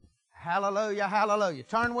Hallelujah, hallelujah.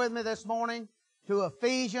 Turn with me this morning to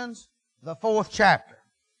Ephesians, the 4th chapter.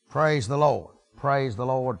 Praise the Lord. Praise the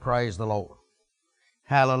Lord. Praise the Lord.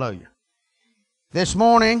 Hallelujah. This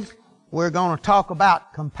morning, we're going to talk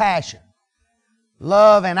about compassion,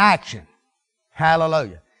 love and action.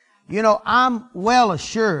 Hallelujah. You know, I'm well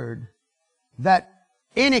assured that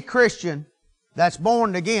any Christian that's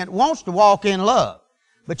born again wants to walk in love.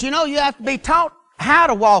 But you know, you have to be taught how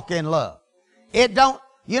to walk in love.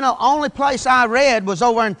 Only place I read was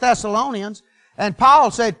over in Thessalonians, and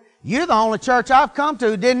Paul said, you're the only church I've come to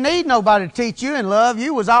who didn't need nobody to teach you in love.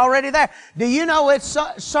 You was already there. Do you know it's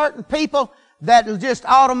certain people that will just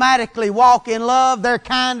automatically walk in love? They're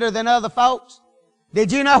kinder than other folks.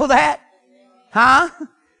 Did you know that? Huh?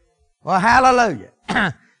 Well, hallelujah.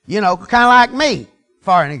 Kind of like me,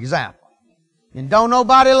 for an example. And don't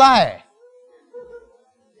nobody laugh.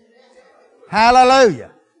 Hallelujah.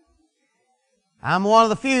 I'm one of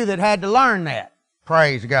the few that had to learn that.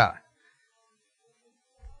 Praise God.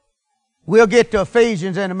 We'll get to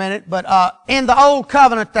Ephesians in a minute, but in the Old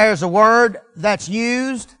Covenant there's a word that's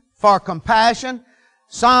used for compassion.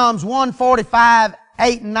 Psalms 145,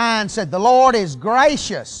 8 and 9 said, the Lord is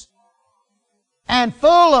gracious and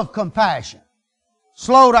full of compassion,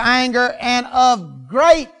 slow to anger and of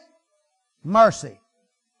great mercy.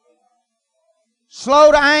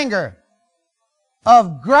 Slow to anger,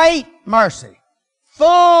 of great mercy,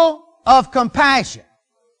 full of compassion.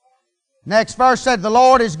 Next verse said, the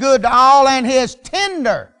Lord is good to all, and His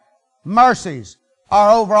tender mercies are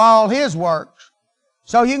over all His works.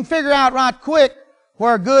 So you can figure out right quick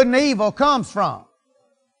where good and evil comes from.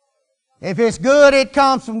 If it's good, it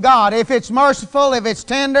comes from God. If it's merciful, if it's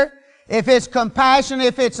tender, if it's compassion,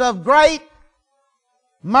 if it's of great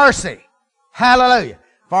mercy. Hallelujah.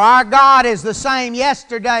 For our God is the same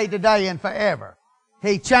yesterday, today, and forever.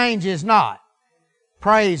 He changes not.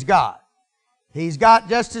 Praise God. He's got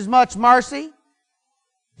just as much mercy,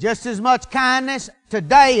 just as much kindness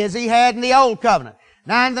today as He had in the Old Covenant.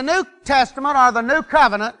 Now in the New Testament or the New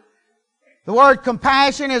Covenant, the word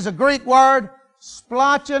compassion is a Greek word,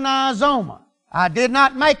 splachanizoma. I did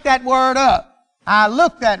not make that word up. I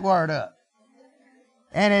looked that word up.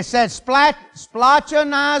 And it said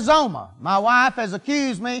splachanizoma. My wife has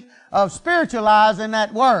accused me of spiritualizing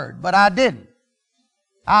that word, but I didn't.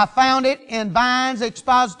 I found it in Vine's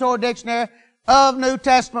Expository Dictionary of New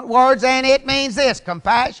Testament words, and it means this: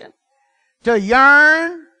 compassion, to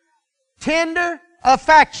yearn, tender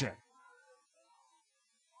affection,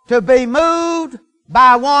 to be moved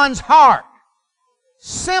by one's heart,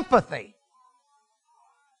 sympathy,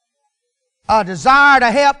 a desire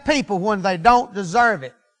to help people when they don't deserve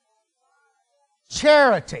it,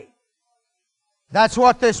 charity. That's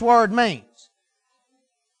what this word means.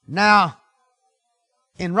 Now,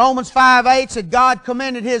 in Romans 5:8 said, God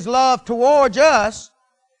commended His love towards us,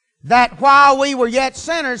 that while we were yet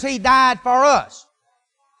sinners, He died for us.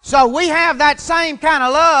 So we have that same kind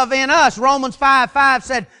of love in us. Romans 5:5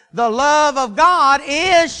 said, the love of God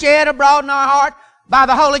is shed abroad in our heart by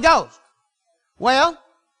the Holy Ghost. Well,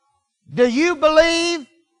 do you believe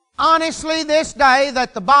honestly this day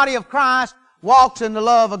that the body of Christ walks in the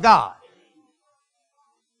love of God?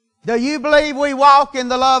 Do you believe we walk in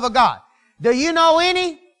the love of God? Do you know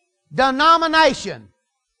any denomination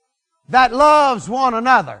that loves one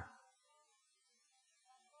another?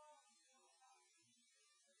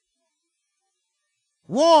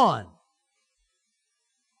 One.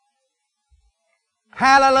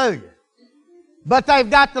 Hallelujah. But they've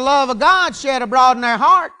got the love of God shed abroad in their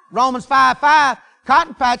heart. Romans 5:5,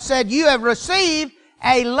 Cotton Patch said, you have received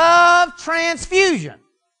a love transfusion.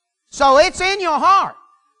 So it's in your heart.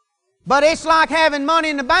 But it's like having money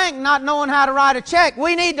in the bank, not knowing how to write a check.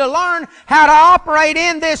 We need to learn how to operate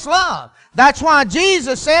in this love. That's why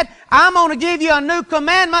Jesus said, I'm going to give you a new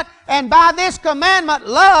commandment, and by this commandment,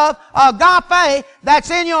 love, agape, that's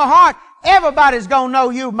in your heart, everybody's going to know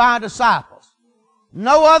you my disciples.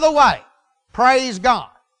 No other way. Praise God.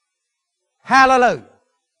 Hallelujah.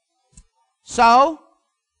 So,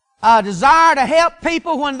 a desire to help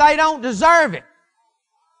people when they don't deserve it.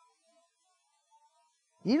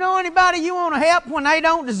 You know anybody you want to help when they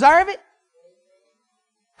don't deserve it?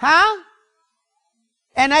 Huh?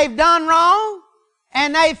 And they've done wrong,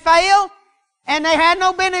 and they failed, and they had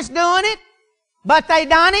no business doing it, but they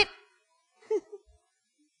done it.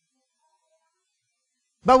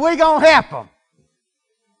 But we're going to help them.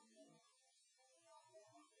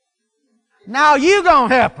 Now you going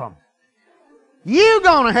to help them. You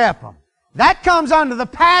going to help them. That comes under the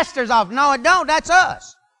pastor's office. No, it don't. That's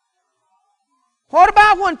us. What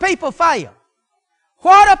about when people fail?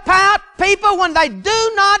 What about people when they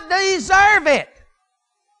do not deserve it?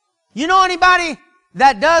 You know anybody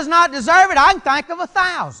that does not deserve it? I can think of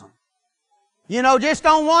 1,000. You know, just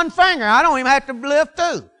on one finger. I don't even have to lift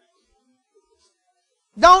two.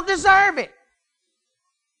 Don't deserve it.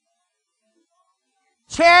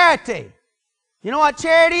 Charity. You know what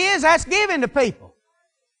charity is? That's giving to people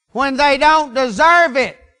when they don't deserve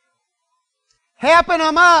it. Helping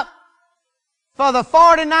them up for the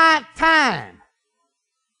 49th time.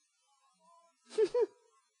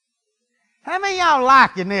 How many of y'all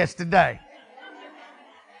liking this today?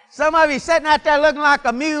 Some of you sitting out there looking like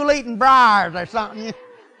a mule eating briars or something.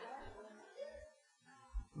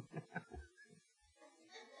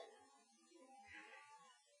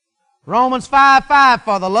 Romans 5:5,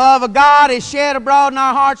 for the love of God is shed abroad in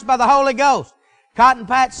our hearts by the Holy Ghost. Cotton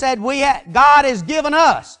Pat said, God has given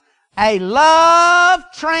us a love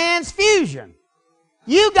transfusion.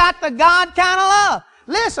 You got the God kind of love.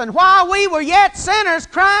 Listen, while we were yet sinners,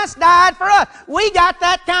 Christ died for us. We got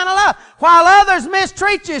that kind of love. While others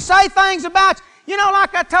mistreat you, say things about you. You know,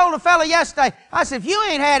 like I told a fellow yesterday, I said, if you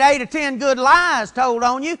ain't had 8 or 10 good lies told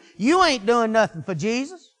on you, you ain't doing nothing for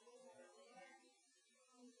Jesus.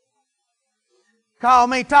 Call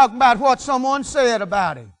me talking about what someone said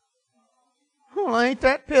about him. Well, ain't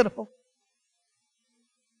that pitiful?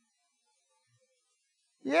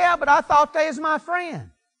 Yeah, but I thought they was my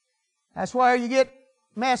friend. That's where you get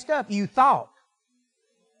messed up. You thought.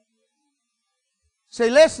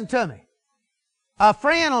 See, listen to me. A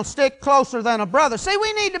friend will stick closer than a brother. See,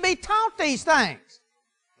 we need to be taught these things.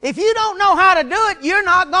 If you don't know how to do it, you're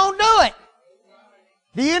not going to do it.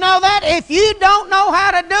 Do you know that? If you don't know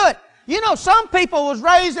how to do it. You know, some people was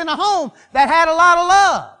raised in a home that had a lot of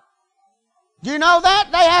love. Do you know that?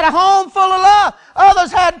 They had a home full of love.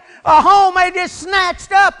 Others had a home they just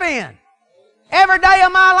snatched up in. Every day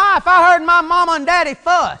of my life, I heard my mama and daddy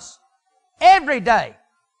fuss. Every day.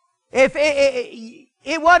 If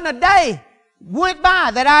it wasn't a day went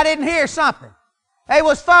by that I didn't hear something. They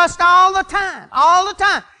was fussed all the time. All the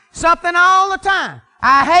time. Something all the time.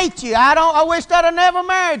 I hate you. I wish that I never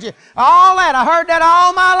married you. All that. I heard that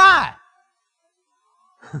all my life.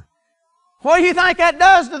 What do you think that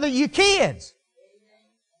does to you kids?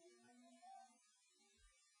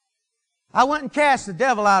 I went and cast the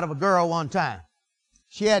devil out of a girl one time.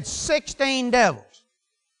 She had 16 devils.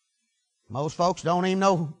 Most folks don't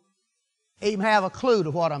even have a clue to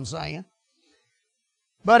what I'm saying.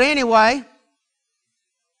 But anyway,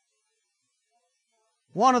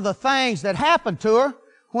 one of the things that happened to her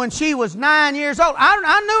when she was 9 years old,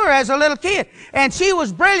 I knew her as a little kid, and she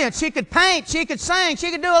was brilliant. She could paint, she could sing, she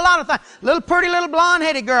could do a lot of things. Pretty little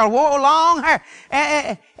blonde-headed girl, wore long hair.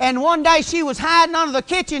 And one day she was hiding under the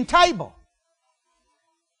kitchen table.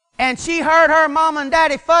 And she heard her mom and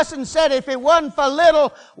daddy fussing and said, if it wasn't for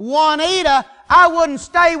little Juanita, I wouldn't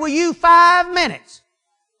stay with you 5 minutes.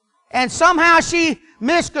 And somehow she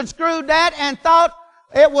misconstrued that and thought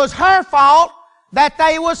it was her fault that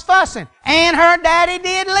they was fussing. And her daddy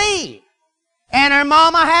did leave. And her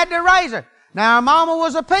mama had to raise her. Now her mama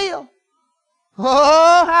was a pill.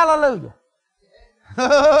 Oh, hallelujah.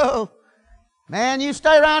 Oh, man, you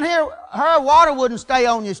stay around here, her water wouldn't stay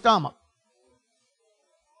on your stomach.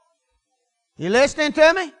 You listening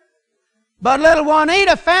to me? But little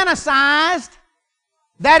Juanita fantasized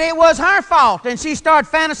that it was her fault. And she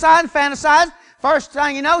started fantasizing. First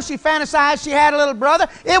thing you know, she fantasized she had a little brother.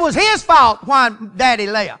 It was his fault when Daddy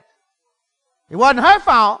left. It wasn't her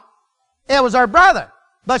fault. It was her brother.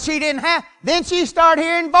 But she didn't have. Then she started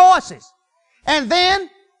hearing voices. And then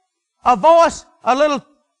a voice, a little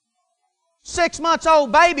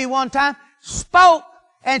 6-month-old baby one time, spoke.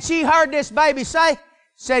 And she heard this baby said,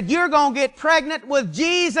 you're going to get pregnant with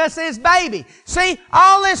Jesus' baby. See,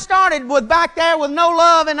 all this started with back there with no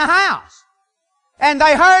love in the house. And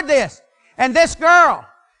they heard this. And this girl,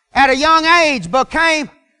 at a young age,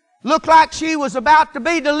 looked like she was about to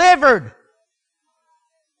be delivered.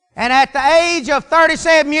 And at the age of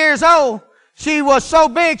 37 years old, she was so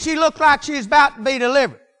big, she looked like she was about to be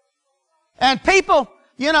delivered. And people,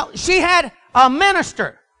 she had a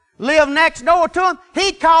minister live next door to him.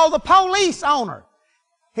 He'd call the police on her.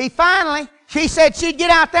 She said she'd get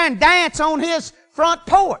out there and dance on his front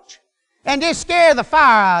porch and just scare the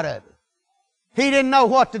fire out of him. He didn't know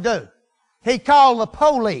what to do. He called the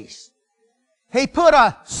police. He put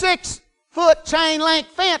a 6-foot chain link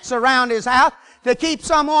fence around his house to keep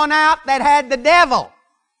someone out that had the devil.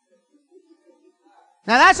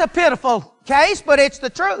 Now that's a pitiful case, but it's the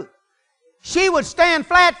truth. She would stand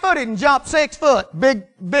flat-footed and jump 6 foot,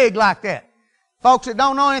 big like that. Folks that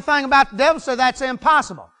don't know anything about the devil say that's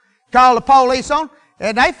impossible. Called the police on,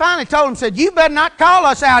 and they finally told him, said, you better not call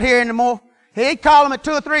us out here anymore. He'd call him at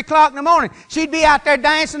 2 or 3 o'clock in the morning. She'd be out there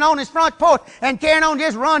dancing on his front porch and carrying on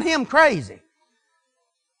just run him crazy.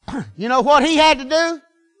 You know what he had to do?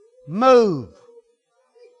 Move.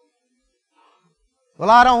 Well,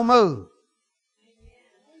 I don't move.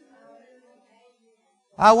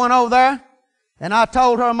 I went over there and I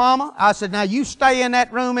told her mama, I said, now you stay in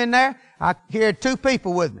that room in there. I heard 2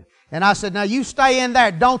 people with me. And I said, now you stay in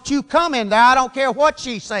there. Don't you come in there. I don't care what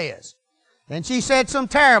she says. And she said some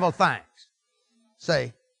terrible things.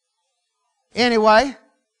 See. Anyway,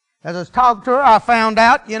 as I was talking to her, I found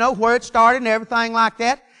out, where it started and everything like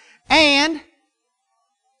that. And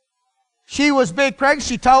she was big pregnant.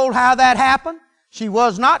 She told how that happened. She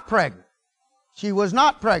was not pregnant. She was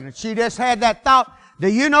not pregnant. She just had that thought. Do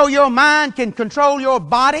you know your mind can control your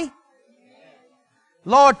body?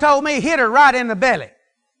 Lord told me, hit her right in the belly.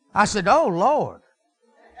 I said, oh, Lord.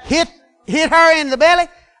 Hit her in the belly?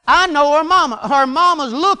 I know her mama. Her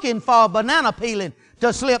mama's looking for a banana peeling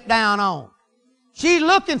to slip down on. She's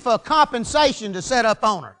looking for compensation to set up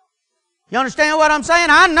on her. You understand what I'm saying?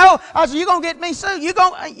 I know. I said, you're going to get me sued. You're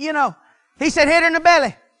going, He said, hit her in the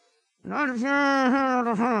belly. You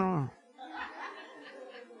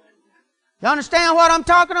understand what I'm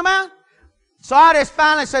talking about? So I just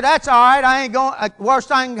finally said, that's all right. I ain't going, worst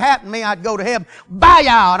thing happened to me, I'd go to heaven. Bye,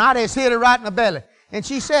 y'all. And I just hit her right in the belly. And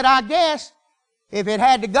she said, I guess if it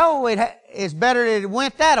had to go, it's better that it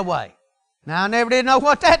went that way. Now, I never did know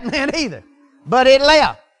what that meant either. But it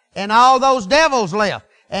left. And all those devils left.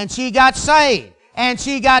 And she got saved. And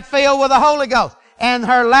she got filled with the Holy Ghost. And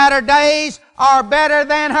her latter days are better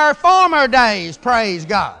than her former days. Praise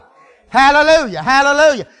God. Hallelujah.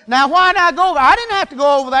 Hallelujah. Now, why did I go over? I didn't have to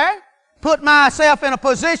go over there. Put myself in a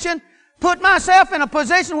position where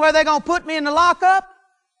they're going to put me in the lockup?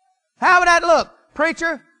 How would that look?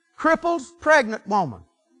 Preacher, cripples, pregnant woman.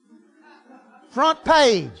 Front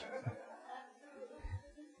page.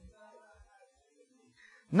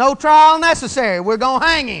 No trial necessary. We're going to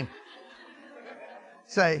hang him.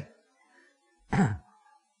 See?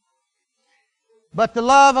 But the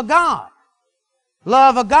love of God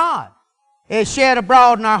is shed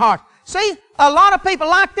abroad in our hearts. See, a lot of people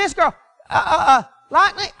like this girl.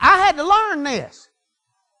 Like me, I had to learn this.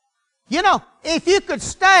 If you could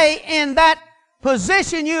stay in that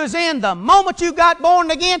position you was in the moment you got born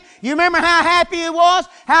again, you remember how happy you was,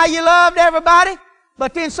 how you loved everybody,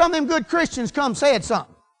 but then some of them good Christians come said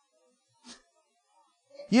something.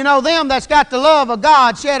 Them that's got the love of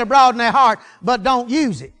God shed abroad in their heart, but don't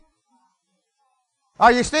use it.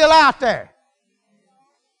 Are you still out there?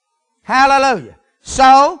 Hallelujah.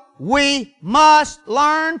 So, we must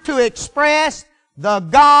learn to express the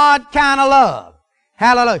God kind of love.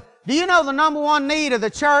 Hallelujah. Do you know the number one need of the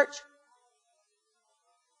church?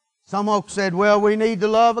 Some folks said, well, we need the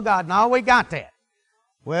love of God. No, we got that.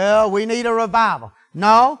 Well, we need a revival.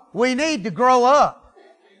 No, we need to grow up.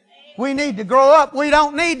 We need to grow up. We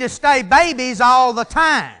don't need to stay babies all the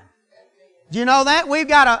time. Do you know that? We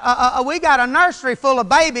got a nursery full of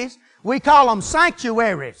babies. We call them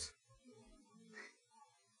sanctuaries.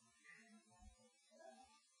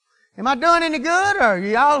 Am I doing any good or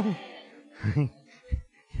y'all?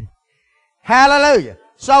 Hallelujah.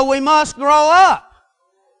 So we must grow up.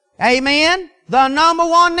 Amen. The number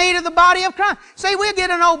one need of the body of Christ. See, we'll get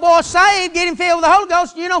an old boy saved, get him filled with the Holy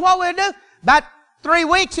Ghost. You know what we'll do? About 3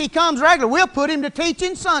 weeks he comes regular. We'll put him to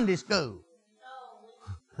teaching Sunday school.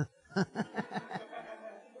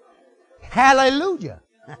 Hallelujah.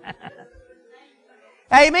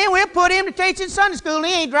 Amen. We'll put him to teaching Sunday school and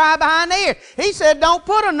he ain't dry behind the ear. He said, don't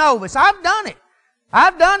put a novice. I've done it.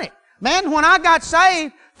 I've done it. Man, when I got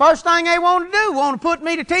saved, first thing they wanted to do, wanted to put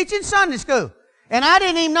me to teaching Sunday school. And I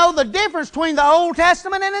didn't even know the difference between the Old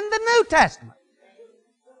Testament and in the New Testament.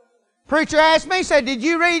 Preacher asked me, said, do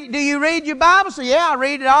you read your Bible? I said, yeah, I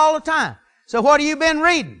read it all the time. So what have you been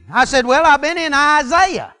reading? I said, well, I've been in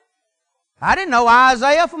Isaiah. I didn't know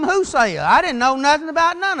Isaiah from Hosea. I didn't know nothing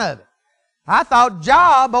about none of it. I thought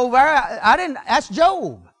Job over there, that's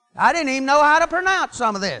Job. I didn't even know how to pronounce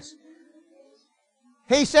some of this.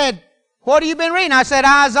 He said, what have you been reading? I said,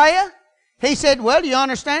 Isaiah. He said, well, do you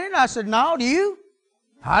understand it? I said, no, do you?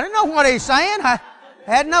 I didn't know what he's saying. I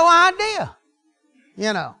had no idea.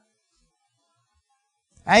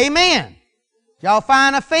 Amen. Y'all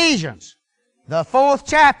find Ephesians, the 4th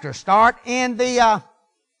chapter. Start in the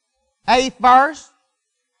 8th verse.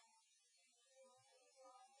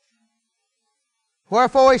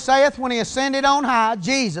 Wherefore he saith, when he ascended on high,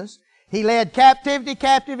 Jesus, he led captivity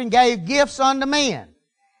captive and gave gifts unto men.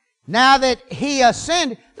 Now that he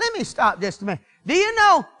ascended, let me stop just a minute. Do you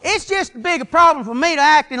know, it's just as big a problem for me to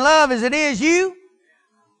act in love as it is you?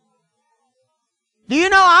 Do you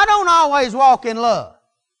know I don't always walk in love?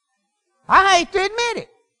 I hate to admit it.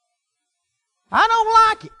 I don't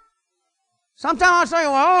like it. Sometimes I say,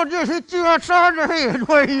 well, I'll just hit you outside the head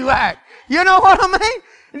where you at. You know what I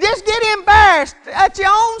mean? Just get embarrassed at your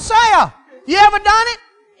own self. You ever done it?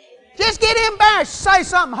 Just get embarrassed. Say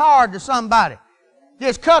something hard to somebody.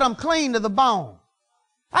 Just cut them clean to the bone.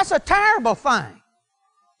 That's a terrible thing.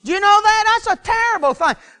 Do you know that? That's a terrible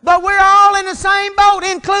thing. But we're all in the same boat,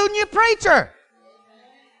 including your preacher.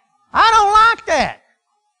 I don't like that.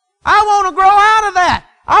 I want to grow out of that.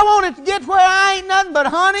 I want it to get where I ain't nothing but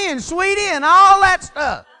honey and sweetie and all that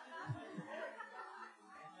stuff.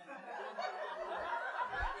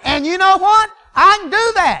 And you know what? I can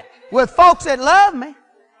do that with folks that love me.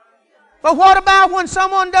 But what about when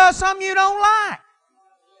someone does something you don't like?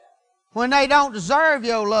 When they don't deserve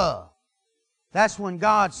your love. That's when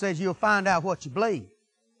God says you'll find out what you believe.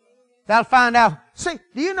 That'll find out. See,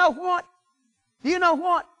 do you know what? Do you know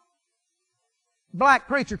what? Black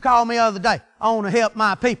preacher called me the other day. I want to help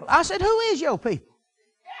my people. I said, who is your people?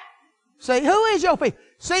 See, who is your people?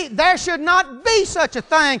 See, there should not be such a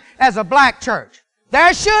thing as a black church.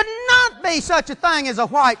 There should not be such a thing as a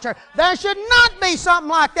white church. There should not be something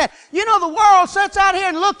like that. You know, the world sits out here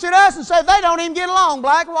and looks at us and says they don't even get along,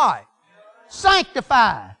 black and white.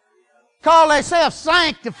 Sanctified. Call themselves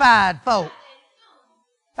sanctified folk.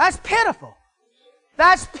 That's pitiful.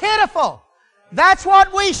 That's pitiful. That's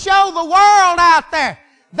what we show the world out there.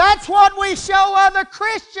 That's what we show other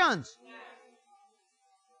Christians.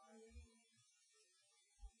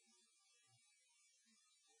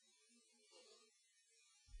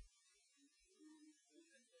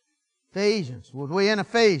 Ephesians. Was we in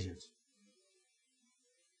Ephesians?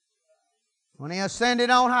 When He ascended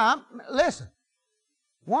on high. Listen,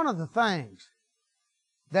 one of the things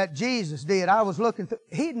that Jesus did, I was looking through,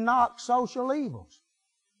 He'd knock social evils.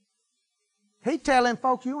 He'd tell them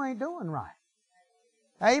folks, you ain't doing right.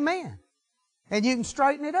 Amen. And you can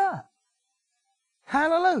straighten it up.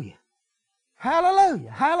 Hallelujah.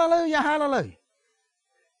 Hallelujah. Hallelujah. Hallelujah.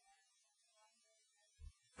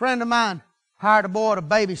 A friend of mine hired a boy to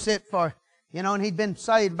babysit for, and he'd been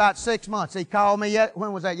saved about 6 months. He called me,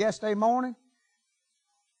 when was that, yesterday morning?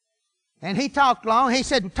 And he talked long. He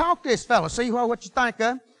said, talk to this fellow, see what you think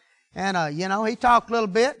of him. And, he talked a little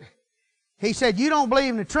bit. He said, you don't believe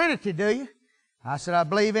in the Trinity, do you? I said, I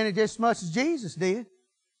believe in it just as much as Jesus did.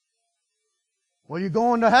 Well, you're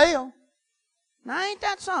going to hell. Now, ain't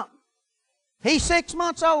that something? He's 6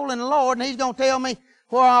 months old in the Lord, and he's going to tell me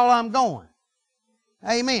where all I'm going.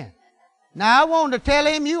 Amen. Now, I wanted to tell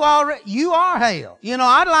him you are hell.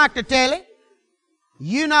 I'd like to tell him,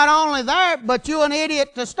 you're not only there, but you're an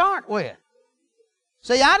idiot to start with.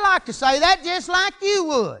 See, I'd like to say that just like you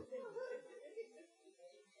would.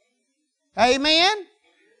 Amen.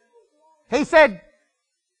 He said,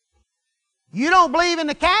 you don't believe in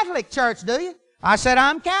the Catholic Church, do you? I said,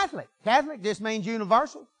 I'm Catholic. Catholic just means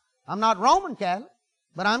universal. I'm not Roman Catholic,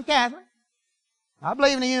 but I'm Catholic. I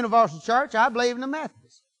believe in the universal church. I believe in the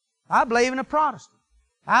Methodist. I believe in the Protestant.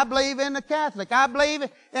 I believe in the Catholic. I believe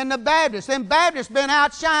in the Baptist. Them Baptists been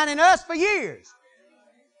outshining us for years.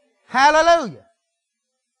 Hallelujah.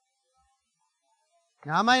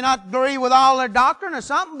 Now, I may not agree with all their doctrine or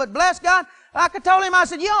something, but bless God, like I told him, I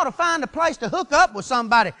said, you ought to find a place to hook up with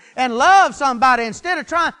somebody and love somebody instead of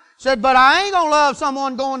trying. Said, but I ain't going to love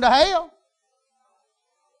someone going to hell.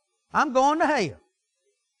 I'm going to hell.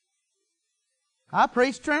 I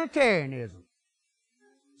preach Trinitarianism.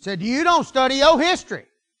 Said, you don't study your history.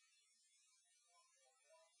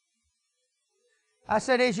 I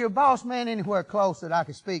said, is your boss man anywhere close that I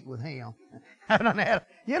could speak with him? I don't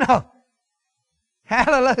know.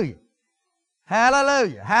 Hallelujah.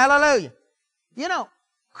 Hallelujah. Hallelujah.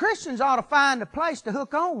 Christians ought to find a place to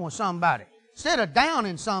hook on with somebody instead of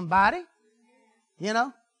downing somebody. When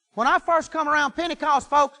I first come around Pentecost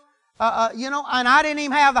folks, and I didn't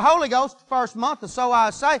even have the Holy Ghost the first month or so, I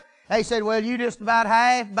say, they said, well, you just about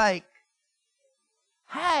half-baked.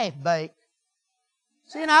 Half-baked.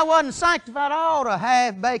 See, and I wasn't sanctified. I ought to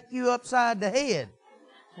half-bake you upside the head.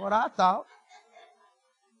 That's what I thought.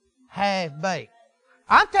 Half-baked.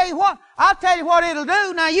 I'll tell you what it'll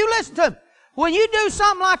do. Now, you listen to me. When you do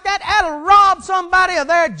something like that, that'll rob somebody of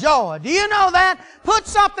their joy. Do you know that? Put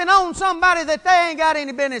something on somebody that they ain't got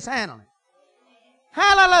any business handling.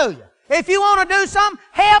 Hallelujah. If you want to do something,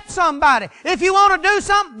 help somebody. If you want to do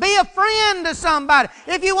something, be a friend to somebody.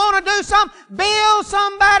 If you want to do something, build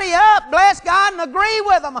somebody up, bless God, and agree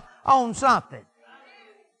with them on something.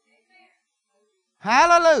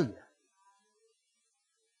 Hallelujah.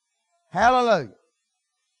 Hallelujah.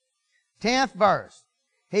 10th verse.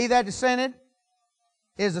 He that descended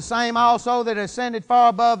is the same also that ascended far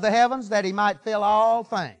above the heavens, that He might fill all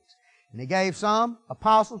things. And He gave some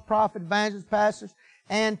apostles, prophets, evangelists, pastors,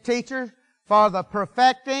 and teachers for the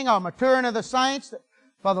perfecting or maturing of the saints,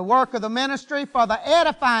 for the work of the ministry, for the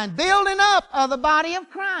edifying, building up of the body of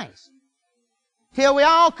Christ, till we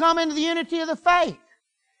all come into the unity of the faith.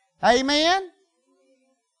 Amen?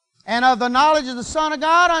 And of the knowledge of the Son of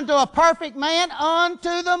God, unto a perfect man,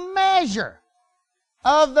 unto the measure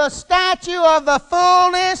of the stature of the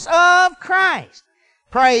fullness of Christ.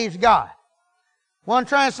 Praise God. One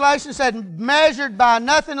translation said, measured by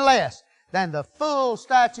nothing less than the full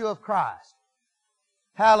stature of Christ.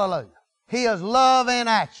 Hallelujah. He is love in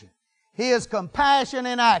action. He is compassion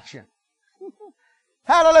in action.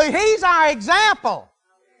 Hallelujah. He's our example.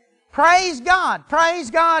 Praise God. Praise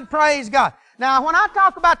God. Praise God. Now, when I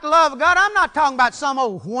talk about the love of God, I'm not talking about some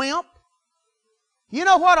old wimp. You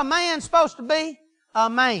know what a man's supposed to be? A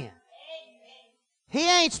man. He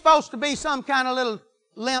ain't supposed to be some kind of little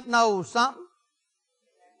limp nose something.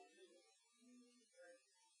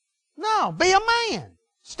 No, be a man.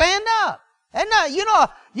 Stand up. And you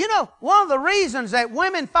know, one of the reasons that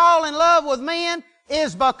women fall in love with men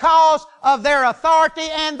is because of their authority,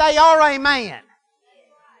 and they are a man.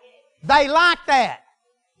 They like that.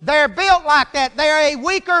 They're built like that. They're a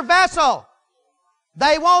weaker vessel.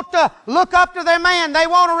 They want to look up to their man. They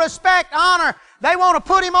want to respect, honor. They want to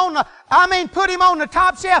put him on the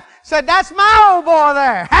top shelf. Said, that's my old boy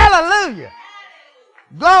there. Hallelujah.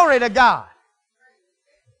 Glory to God.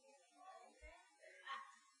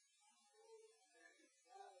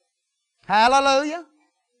 Hallelujah.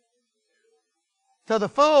 To the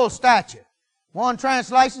full stature. One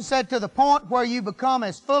translation said, to the point where you become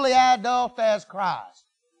as fully adult as Christ.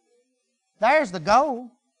 There's the goal.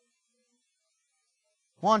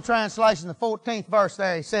 One translation, the 14th verse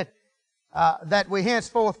there, he said, that we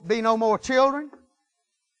henceforth be no more children.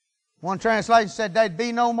 One translation said they'd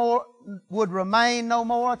be no more, would remain no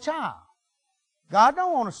more a child. God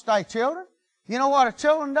don't want to stay children. You know what a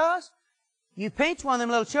children does? You pinch one of them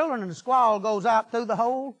little children and the squall goes out through the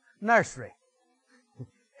whole nursery.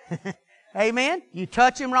 Amen? You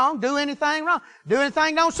touch him wrong, do anything wrong. Do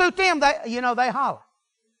anything don't suit them, they holler.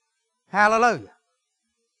 Hallelujah.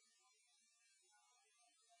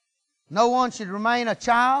 No one should remain a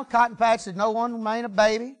child. Cotton Patch said no one remain a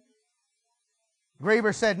baby.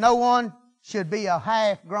 Grieber said no one should be a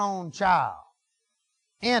half-grown child.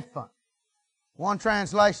 Infant. One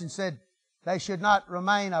translation said they should not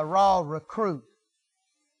remain a raw recruit.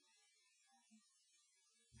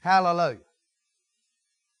 Hallelujah.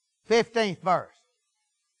 15th verse.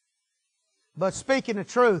 But speaking the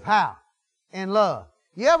truth, how? In love.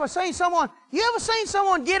 You ever seen someone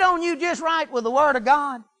get on you just right with the Word of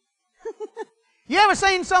God? You ever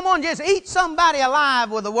seen someone just eat somebody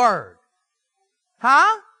alive with the Word?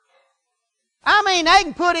 Huh? I mean, they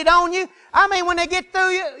can put it on you. I mean, when they get through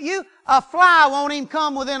you, a fly won't even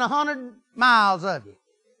come within 100 miles of you.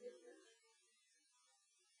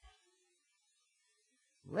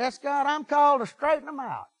 Bless God, I'm called to straighten them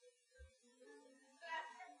out.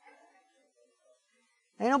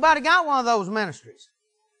 Ain't nobody got one of those ministries.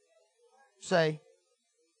 See?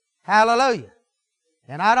 Hallelujah.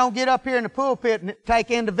 And I don't get up here in the pulpit and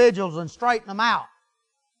take individuals and straighten them out.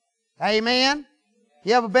 Amen?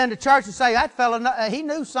 You ever been to church and say, that fella, he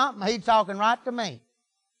knew something, he's talking right to me.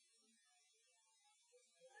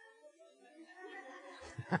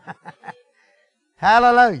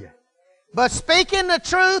 Hallelujah. But speaking the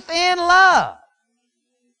truth in love.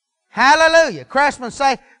 Hallelujah. Craftsmen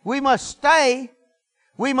say, we must say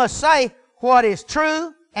what is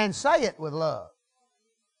true and say it with love.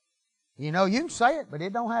 You know, you can say it, but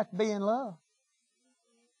it don't have to be in love.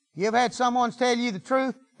 You ever had someone tell you the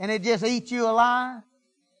truth and it just eats you alive?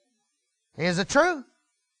 Here's the truth.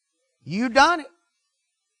 You done it.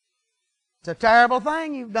 It's a terrible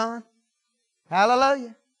thing you've done.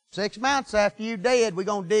 Hallelujah. 6 months after you're dead, we're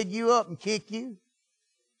going to dig you up and kick you.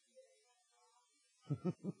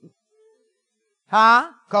 Huh?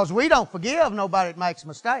 Because we don't forgive nobody that makes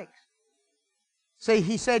mistakes. See,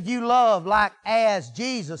 he said you love like as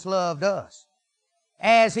Jesus loved us.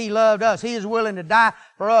 As He loved us. He is willing to die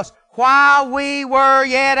for us while we were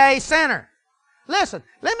yet a sinner. Listen,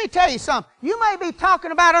 let me tell you something. You may be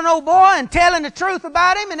talking about an old boy and telling the truth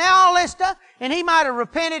about him and all this stuff, and he might have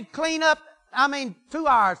repented, clean up, 2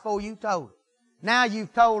 hours before you told it. Now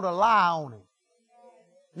you've told a lie on him.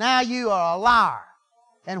 Now you are a liar.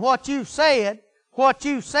 And what you said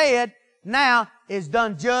now is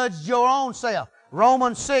done judged your own self.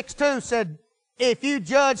 Romans 6:2 said, if you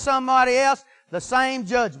judge somebody else, the same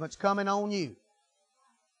judgment's coming on you.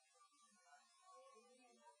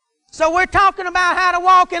 So we're talking about how to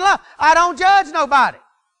walk in love. I don't judge nobody.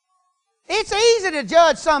 It's easy to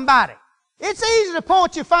judge somebody. It's easy to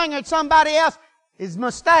point your finger at somebody else's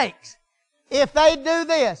mistakes. If they do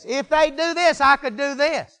this, I could do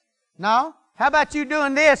this. No? How about you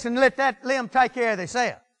doing this and let them take care of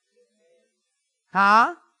themselves?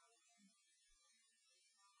 Huh?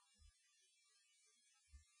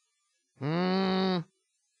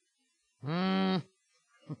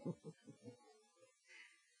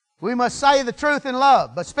 We must say the truth in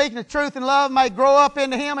love, but speaking the truth in love may grow up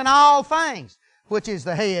into Him in all things, which is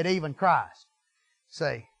the head, even Christ.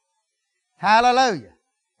 See? Hallelujah.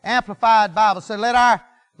 Amplified Bible said, let our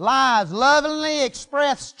lives lovingly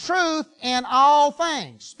express truth in all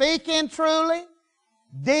things. Speaking truly,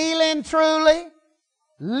 dealing truly,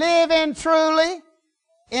 living truly,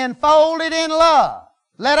 enfolded in love.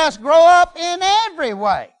 Let us grow up in every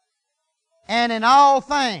way and in all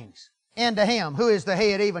things into Him, who is the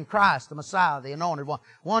head, even Christ, the Messiah, the Anointed One.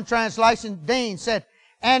 One translation, Dean said,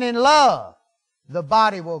 and in love the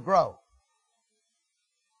body will grow.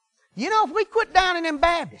 You know, if we quit down in them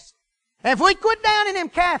Baptists, if we quit down in them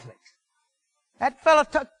Catholics, that fellow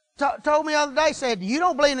told me the other day, said, you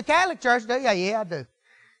don't believe in the Catholic Church, do you? Yeah, I do.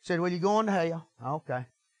 Said, well, you're going to hell. Okay.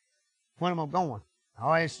 When am I going?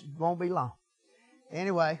 Oh, it won't be long.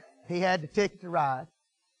 Anyway, he had the ticket to ride.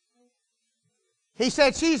 He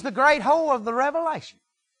said, she's the great whore of the Revelation.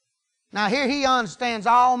 Now here he understands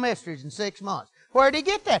all mysteries in 6 months. Where did he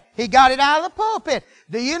get that? He got it out of the pulpit.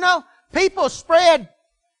 Do you know, people spread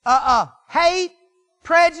hate,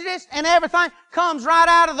 prejudice, and everything comes right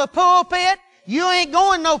out of the pulpit. You ain't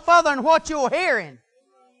going no further than what you're hearing.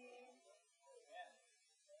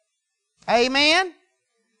 Amen?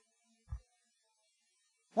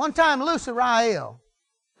 One time, Lucy Rael,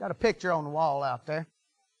 got a picture on the wall out there.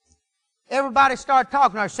 Everybody started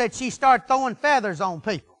talking to her, said she started throwing feathers on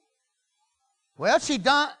people. Well,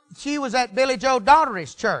 she was at Billy Joe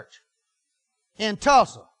Daugherty's church in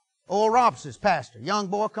Tulsa. Oral Robertson's pastor. Young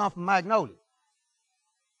boy come from Magnolia.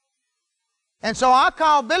 And so I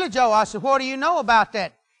called Billy Joe. I said, what do you know about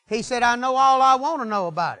that? He said, I know all I want to know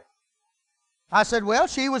about it. I said, well,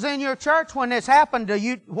 she was in your church when this happened to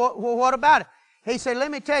you. What about it? He said, let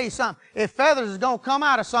me tell you something. If feathers is going to come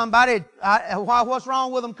out of somebody, what's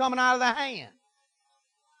wrong with them coming out of their hand?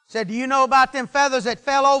 Said, do you know about them feathers that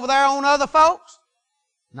fell over there on other folks?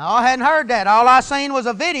 No, I hadn't heard that. All I seen was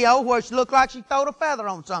a video where she looked like she throwed a feather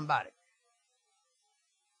on somebody.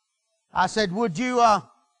 I said, would you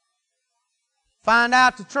find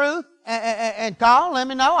out the truth and call? Let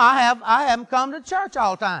me know. I haven't come to church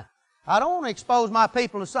all the time. I don't want to expose my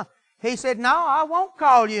people to something. He said, no, I won't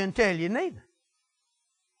call you and tell you neither.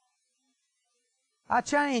 I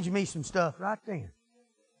changed me some stuff right then.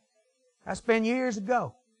 That's been years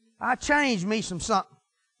ago. I changed me something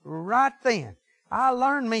right then. I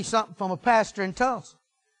learned me something from a pastor in Tulsa.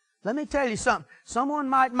 Let me tell you something. Someone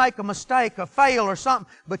might make a mistake or fail or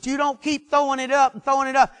something, but you don't keep throwing it up and throwing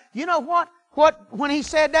it up. You know what? When he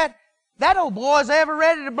said that old boy's ever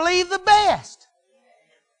ready to believe the best.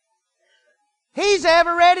 He's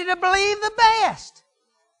ever ready to believe the best.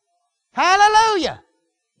 Hallelujah.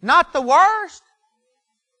 Not the worst.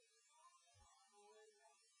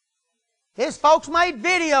 His folks made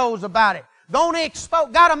videos about it.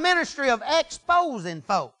 Got a ministry of exposing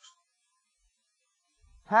folks.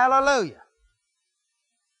 Hallelujah.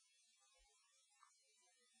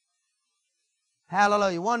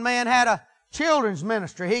 Hallelujah. One man had a children's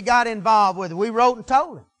ministry. He got involved with it. We wrote and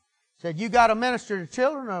told him. Said, you got to minister to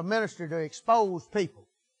children or a minister to expose people?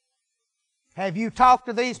 Have you talked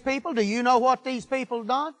to these people? Do you know what these people have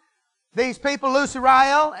done? These people, Lucy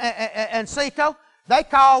Rael and Cito, they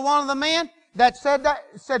called one of the men that said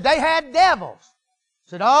they had devils.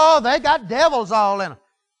 Said, oh, they got devils all in them.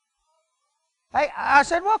 Hey, I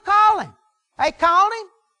said, well, call him. They called him.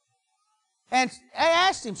 And they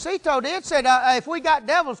asked him, Cito did, said, if we got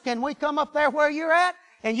devils, can we come up there where you're at?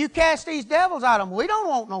 And you cast these devils out of them. We don't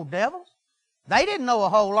want no devils. They didn't know a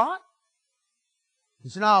whole lot. He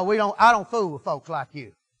said, no, I don't fool with folks like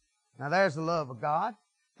you. Now there's the love of God.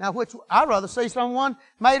 Now, I'd rather see someone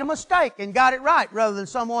made a mistake and got it right rather than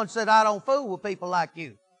someone said, I don't fool with people like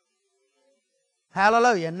you.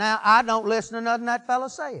 Hallelujah. Now, I don't listen to nothing that fellow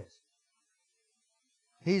says.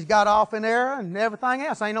 He's got off in error and everything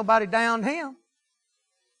else. Ain't nobody downed him.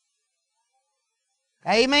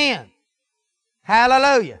 Amen.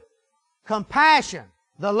 Hallelujah. Compassion.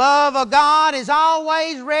 The love of God is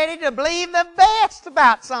always ready to believe the best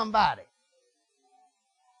about somebody.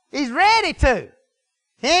 He's ready to.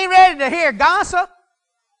 He ain't ready to hear gossip.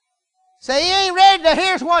 See, he ain't ready to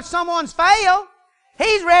hear what someone's failed.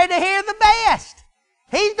 He's ready to hear the best.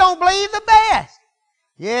 He's going to believe the best.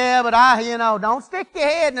 Yeah, but don't stick your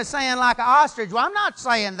head in the sand like an ostrich. Well, I'm not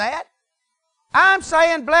saying that. I'm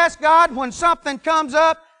saying, bless God, when something comes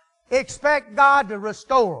up, expect God to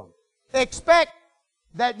restore them. Expect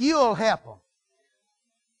that you'll help them.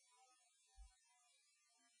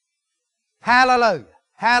 Hallelujah.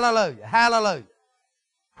 Hallelujah. Hallelujah.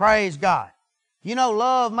 Praise God. You know,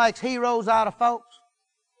 love makes heroes out of folks.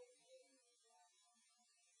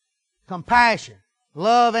 Compassion.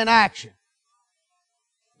 Love in action.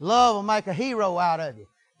 Love will make a hero out of you.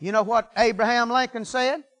 You know what Abraham Lincoln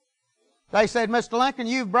said? They said, Mr. Lincoln,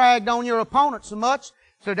 you've bragged on your opponent so much,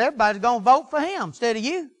 so everybody's going to vote for him instead of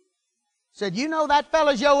you. Said, you know that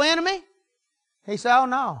fella's your enemy? He said, oh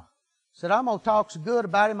no. Said, I'm going to talk so good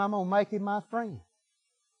about him, I'm going to make him my friend.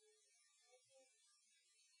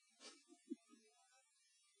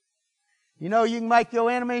 You know you can make your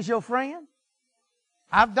enemies your friend?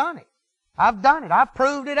 I've done it. I've done it. I've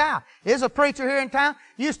proved it out. There's a preacher here in town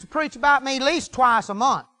used to preach about me at least twice a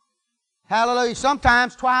month. Hallelujah.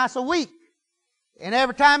 Sometimes twice a week. And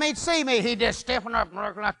every time he'd see me, he'd just stiffen up.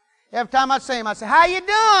 Every time I'd see him, I'd say, how you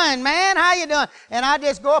doing, man? How you doing? And I'd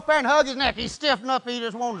just go up there and hug his neck. He'd stiffen up. He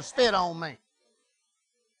just wanted to spit on me.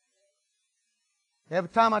 Every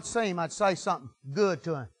time I'd see him, I'd say something good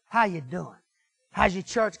to him. How you doing? How's your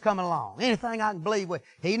church coming along? Anything I can believe with.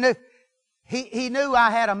 He knew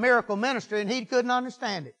I had a miracle ministry, and he couldn't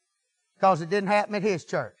understand it because it didn't happen at his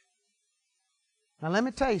church. Now let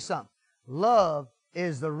me tell you something. Love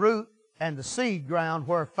is the root and the seed ground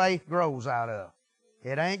where faith grows out of.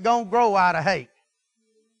 It ain't going to grow out of hate.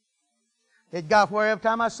 It got where every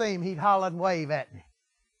time I see him, he'd holler and wave at me.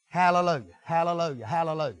 Hallelujah, hallelujah,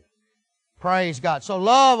 hallelujah. Praise God. So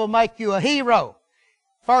love will make you a hero.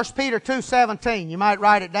 1 Peter 2:17, you might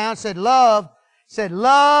write it down, said love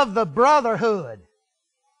the brotherhood.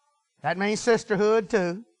 That means sisterhood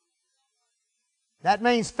too. That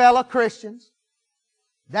means fellow Christians.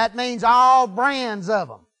 That means all brands of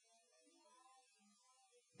them.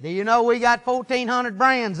 Do you know we got 1,400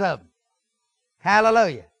 brands of them?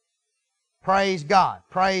 Hallelujah. Praise God.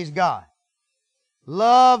 Praise God.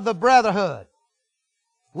 Love the brotherhood.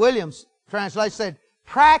 Williams translation said,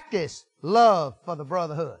 practice love for the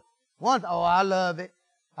brotherhood. Oh, I love it.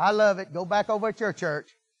 I love it. Go back over at your church.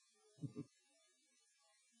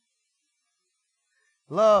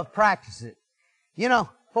 Love, practice it. You know,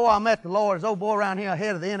 before I met the Lord, there's an old boy around here,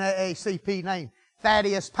 head of the NAACP named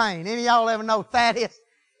Thaddeus Payne. Any of y'all ever know Thaddeus?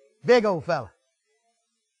 Big old fella.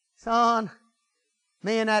 Son,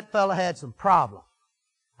 me and that fella had some problems.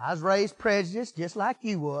 I was raised prejudiced just like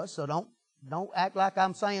you was, so don't act like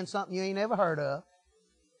I'm saying something you ain't ever heard of.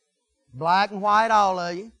 Black and white, all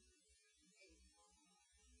of you.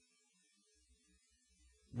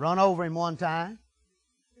 Run over him one time.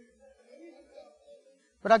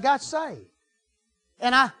 But I got saved.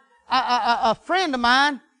 And a friend of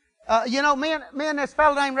mine, me and this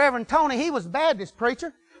fellow named Reverend Tony, he was a Baptist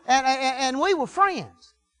preacher, and we were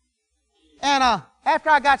friends. And after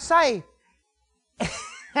I got saved,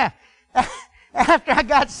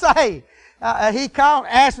 he called,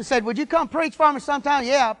 asked me, said, would you come preach for me sometime?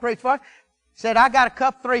 Yeah, I'll preach for you. Said, I got a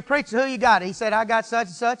couple, 3 preachers. Who you got? He said, I got such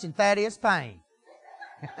and such and Thaddeus Payne.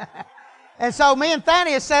 And so me and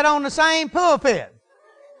Thaddeus sat on the same pulpit.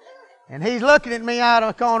 And he's looking at me out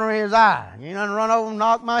of the corner of his eye. You done run over and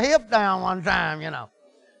knocked my hip down one time, you know.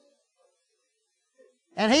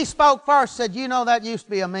 And he spoke first, said, you know that used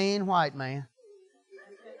to be a mean white man.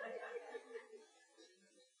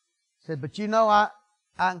 Said, but you know, I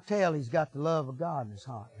can tell he's got the love of God in his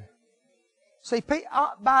heart. See,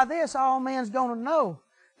 by this, all men's going to know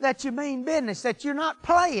that you mean business, that you're not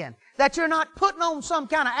playing, that you're not putting on some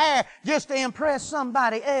kind of air just to impress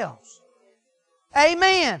somebody else.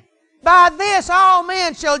 Amen. By this, all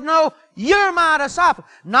men shall know you're my disciple.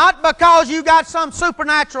 Not because you got some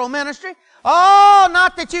supernatural ministry. Oh,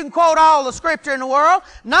 not that you can quote all the Scripture in the world.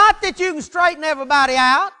 Not that you can straighten everybody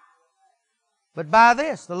out. But by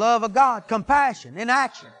this, the love of God, compassion in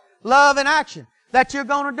action, love in action, that you're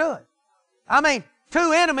going to do it. I mean,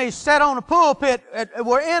 2 enemies sat on a pulpit,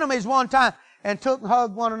 were enemies one time, and took and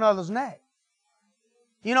hugged one another's neck.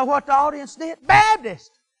 You know what the audience did?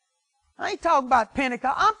 Baptists. I ain't talking about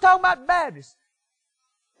Pentecost. I'm talking about Baptists.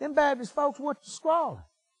 Them Baptist folks went to squalling.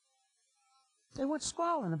 They went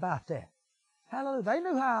squalling about that. Hallelujah. They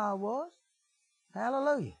knew how I was.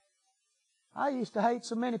 Hallelujah. I used to hate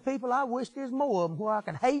so many people, I wish there's more of them where I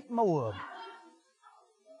could hate more of them.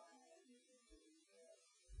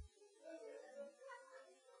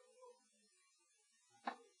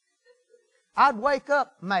 I'd wake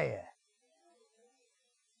up mad.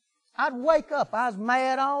 I'd wake up, I was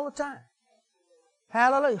mad all the time.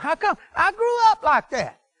 Hallelujah. How come? I grew up like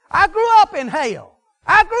that. I grew up in hell.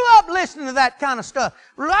 I grew up listening to that kind of stuff.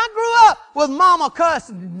 I grew up with mama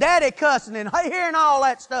cussing and daddy cussing and hearing all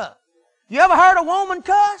that stuff. You ever heard a woman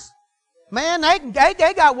cuss? Man,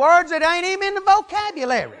 they got words that ain't even in the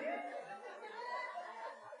vocabulary.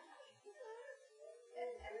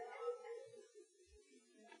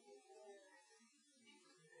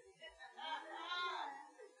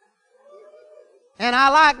 And I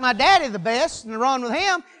like my daddy the best and run with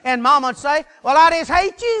him. And Mama would say, well, I just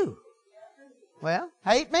hate you. Well,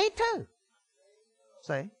 hate me too.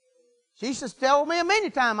 See? She used to tell me a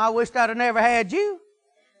many times, I wished I'd have never had you.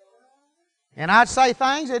 And I'd say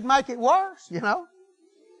things that'd make it worse, you know.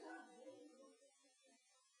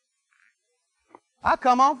 I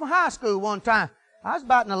come home from high school one time. I was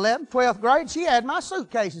about in 11th, 12th grade. She had my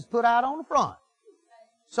suitcases put out on the front.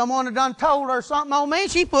 Someone had done told her something on me.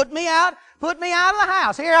 She put me out of the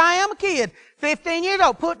house. Here I am, a kid, 15 years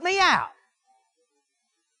old, put me out.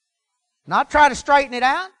 Not try to straighten it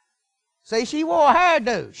out. See, she wore a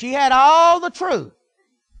hairdo. She had all the truth.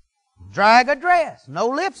 Drag a dress, no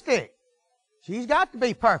lipstick. She's got to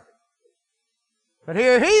be perfect. But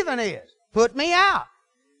here a heathen is, put me out.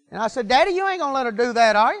 And I said, Daddy, you ain't going to let her do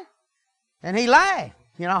that, are you? And he laughed,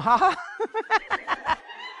 you know, ha ha.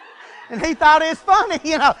 And he thought it was funny,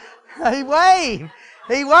 you know. He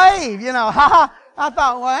waved, you know, ha ha. I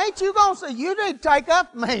thought, well, ain't you going to say, you need to take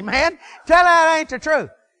up with me, man. Tell her that ain't the truth.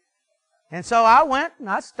 And so I went and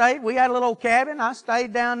I stayed. We had a little old cabin. I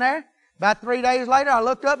stayed down there. About 3 days later, I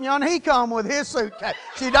looked up and yonder he come with his suitcase.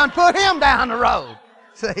 She done put him down the road.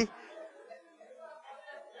 See?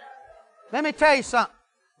 Let me tell you something.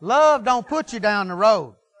 Love don't put you down the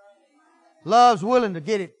road. Love's willing to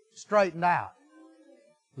get it straightened out.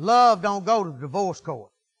 Love don't go to the divorce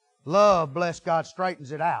court. Love, bless God,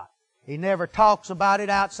 straightens it out. He never talks about it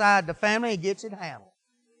outside the family. He gets it handled.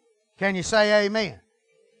 Can you say amen?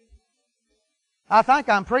 I think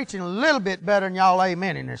I'm preaching a little bit better than y'all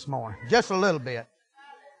amening this morning. Just a little bit.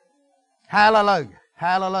 Hallelujah.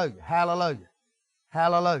 Hallelujah. Hallelujah.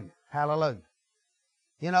 Hallelujah. Hallelujah.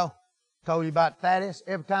 You know, told you about Thaddeus.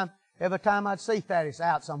 Every time I'd see Thaddeus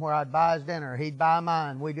out somewhere, I'd buy his dinner. He'd buy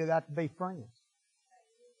mine. We do got to be friends.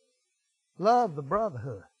 Love the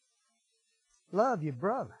brotherhood. Love your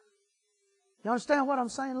brother. You understand what I'm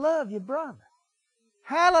saying? Love your brother.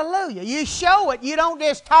 Hallelujah. You show it. You don't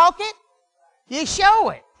just talk it. You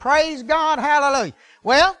show it. Praise God. Hallelujah.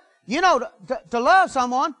 Well, you know, to love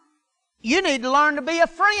someone, you need to learn to be a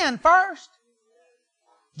friend first.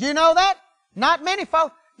 Do you know that? Not many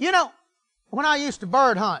folks. You know, when I used to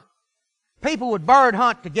bird hunt, people would bird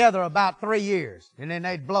hunt together about 3 years, and then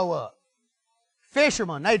they'd blow up.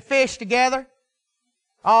 Fishermen, they'd fish together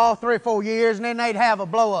all 3 or 4 years, and then they'd have a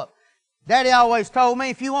blow up. Daddy always told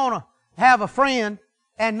me, if you want to have a friend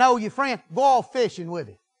and know your friend, go off fishing with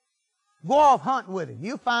him. Go off hunting with him.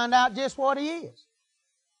 You'll find out just what he is.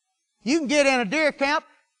 You can get in a deer camp.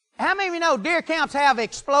 How many of you know deer camps have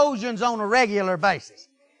explosions on a regular basis?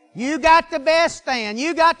 You got the best stand.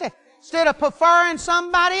 You got to, instead of preferring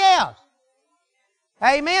somebody else.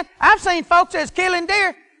 Amen. I've seen folks that's killing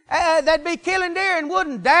deer, that'd be killing deer and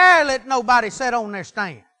wouldn't dare let nobody sit on their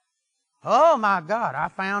stand. Oh my God, I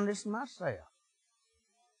found this myself.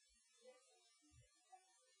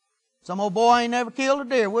 Some old boy ain't never killed a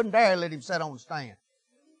deer, wouldn't dare let him sit on the stand.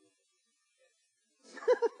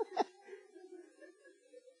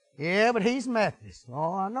 Yeah, but he's Methodist.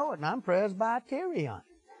 Oh, I know it, and I'm Presbyterian.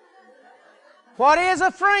 What is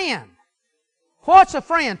a friend? What's a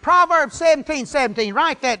friend? Proverbs 17:17.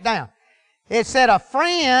 Write that down. It said, a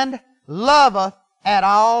friend loveth at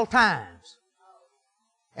all times,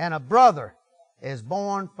 and a brother is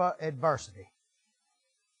born for adversity.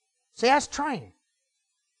 See, that's training.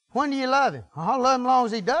 When do you love him? Oh, I love him as long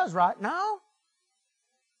as he does right. No.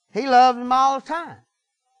 He loves him all the time.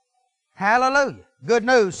 Hallelujah. Good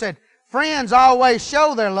news said, friends always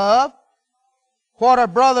show their love. What are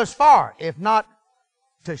brothers for, if not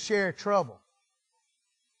to share trouble?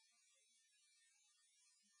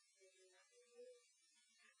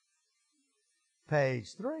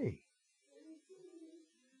 Page 3.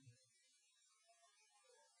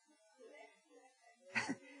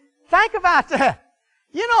 Think about that.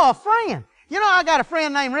 You know, a friend. You know, I got a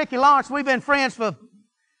friend named Ricky Lawrence. We've been friends for,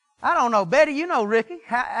 I don't know, Betty, you know Ricky.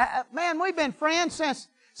 Man, we've been friends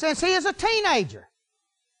since he was a teenager.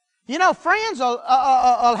 You know, friends will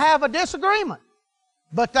have a disagreement,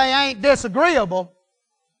 but they ain't disagreeable.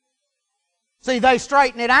 See, they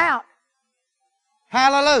straighten it out.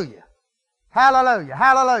 Hallelujah. Hallelujah.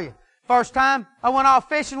 Hallelujah. First time I went off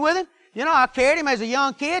fishing with him, you know, I carried him as a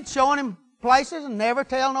young kid, showing him places and never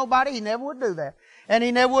tell nobody. He never would do that. And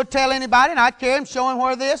he never would tell anybody, and I'd carry him, show him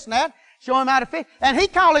where this and that, show him how to fish. And he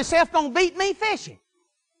called himself going to beat me fishing.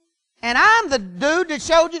 And I'm the dude that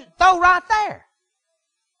showed you, throw right there.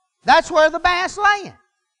 That's where the bass laying.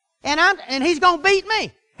 And he's going to beat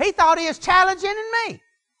me. He thought he was challenging me.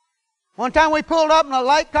 One time we pulled up in a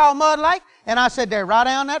lake called Mud Lake, and I said, there, right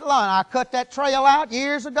down that line. I cut that trail out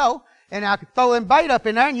years ago, and I could throw him bait up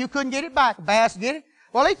in there, and you couldn't get it back. A bass get it.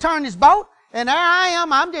 Well, he turned his boat, and there I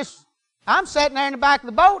am. I'm sitting there in the back of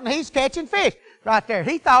the boat, and he's catching fish right there.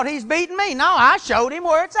 He thought he's beating me. No, I showed him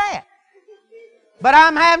where it's at. But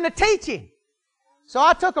I'm having to teach him. So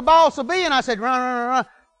I took a balsa bee, and I said, run, run, run, run.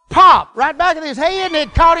 Pop! Right back in his head, and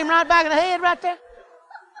it caught him right back in the head right there.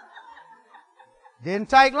 Didn't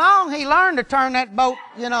take long. He learned to turn that boat,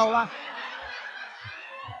 you know, like...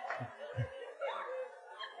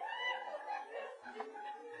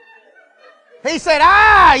 He said,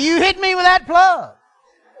 you hit me with that plug.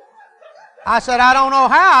 I said, I don't know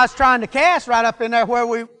how. I was trying to cast right up in there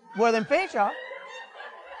where them fish are.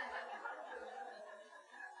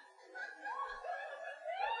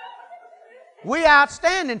 We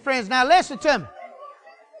outstanding friends. Now listen to me.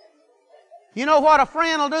 You know what a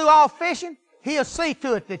friend will do off fishing? He'll see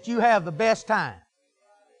to it that you have the best time.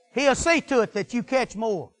 He'll see to it that you catch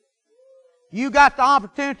more. You got the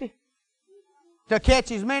opportunity to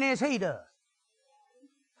catch as many as he does.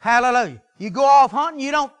 Hallelujah. You go off hunting,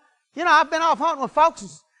 you don't... You know, I've been off hunting with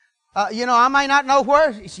folks. I may not know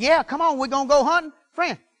where. Yeah, come on, we're going to go hunting.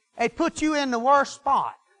 Friend, they put you in the worst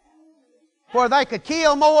spot where they could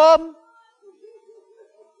kill more of them,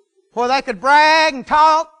 where they could brag and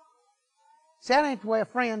talk. See, that ain't the way a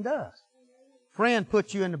friend does. Friend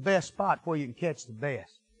puts you in the best spot where you can catch the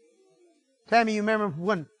best. Tell me, you remember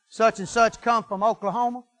when such and such come from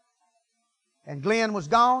Oklahoma and Glenn was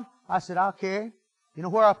gone? I said, I'll carry him. You know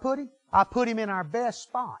where I put him? I put him in our best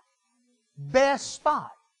spot. Best spot.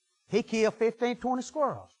 He killed 15, 20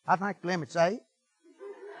 squirrels. I think the limit's 8.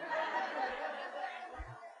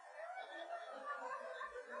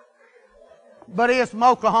 But he is from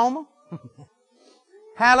Oklahoma.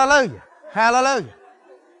 Hallelujah. Hallelujah.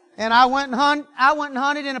 And I went and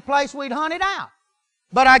hunted in a place we'd hunted out.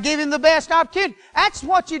 But I give him the best opportunity. That's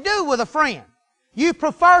what you do with a friend. You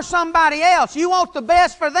prefer somebody else. You want the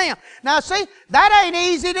best for them. Now see, that ain't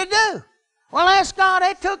easy to do. Well, ask God,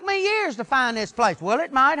 it took me years to find this place. Well,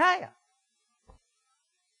 it might have.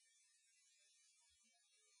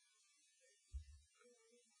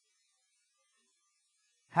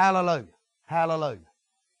 Hallelujah. Hallelujah.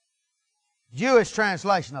 Jewish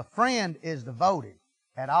translation, a friend is devoted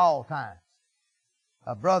at all times.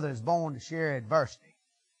 A brother is born to share adversity.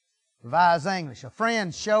 Revised English, a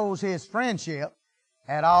friend shows his friendship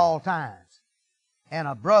at all times. And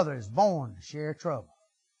a brother is born to share trouble.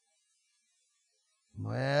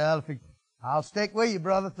 Well, I'll stick with you,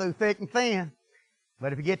 brother, through thick and thin.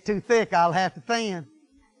 But if you get too thick, I'll have to thin.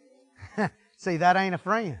 See, that ain't a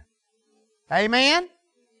friend. Amen?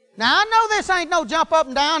 Now, I know this ain't no jump up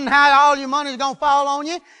and down and how all your money's going to fall on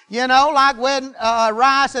you. You know, like wedding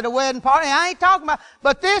rice at a wedding party. I ain't talking about.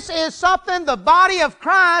 But this is something the body of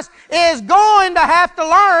Christ is going to have to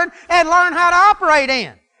learn and learn how to operate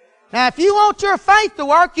in. Now, if you want your faith to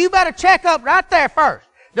work, you better check up right there first.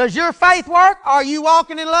 Does your faith work? Are you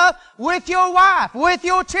walking in love with your wife, with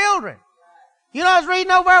your children? You know, I was reading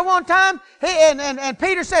over there one time, and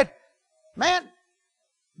Peter said, man,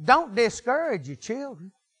 don't discourage your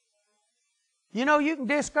children. You know you can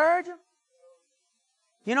discourage them?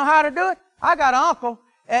 You know how to do it? I got an uncle,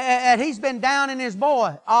 and he's been down in his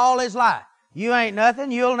boy all his life. You ain't nothing.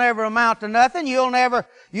 You'll never amount to nothing. You'll never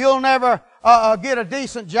get a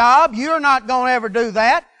decent job. You're not going to ever do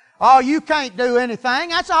that. Oh, you can't do anything.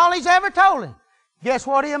 That's all he's ever told him. Guess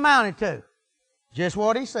what he amounted to? Just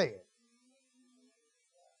what he said.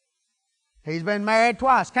 He's been married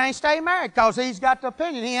twice. Can't stay married because he's got the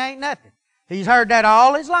opinion he ain't nothing. He's heard that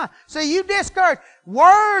all his life. See, you discourage.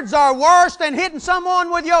 Words are worse than hitting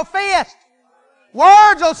someone with your fist.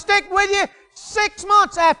 Words will stick with you 6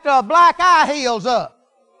 months after a black eye heals up.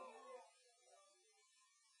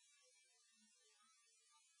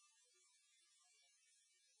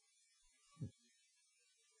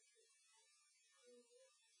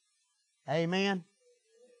 Amen.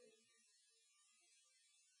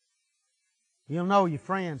 You'll know your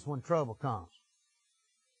friends when trouble comes.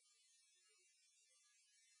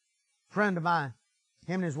 A friend of mine,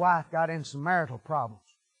 him and his wife got in some marital problems.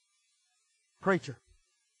 Preacher.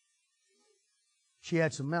 She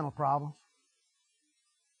had some mental problems.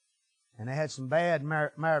 And they had some bad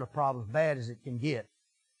marital problems, bad as it can get.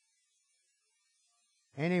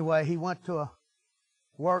 Anyway, he went to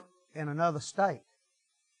work in another state.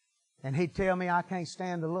 And he'd tell me I can't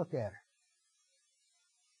stand to look at her.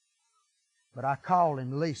 But I called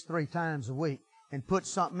him at least 3 times a week and put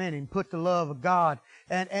something in him, put the love of God.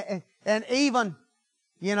 And even,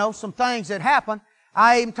 you know, some things that happened,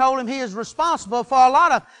 I even told him he is responsible for a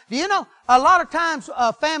lot of... Do you know, a lot of times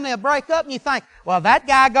a family will break up and you think, well, that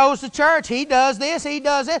guy goes to church, he does this, he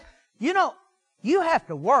does it. You know, you have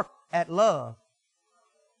to work at love.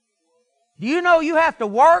 Do you know you have to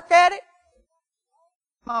work at it?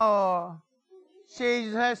 Oh,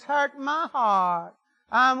 she has hurt my heart.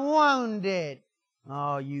 I'm wounded.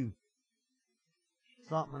 Oh, you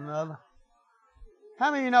something or another.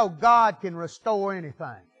 How many of you know God can restore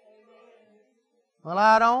anything? Well,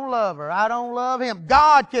 I don't love her. I don't love him.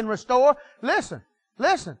 God can restore. Listen.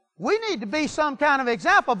 We need to be some kind of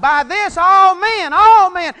example. By this, all men,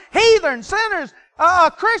 heathen, sinners,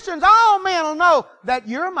 Christians, all men will know that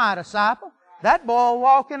you're my disciple. That boy will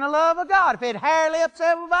walk in the love of God if it hair lips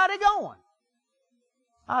everybody going.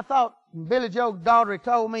 I thought, Billy Joe's daughter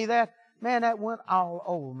told me that, man, that went all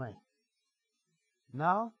over me.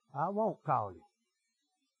 No, I won't call you.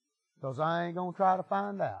 Because I ain't going to try to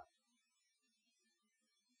find out.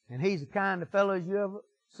 And he's the kind of fellow you ever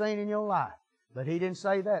seen in your life. But he didn't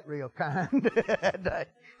say that real kind that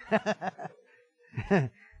day.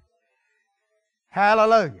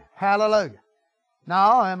 Hallelujah. Hallelujah.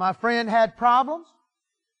 No, and my friend had problems.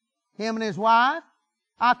 Him and his wife.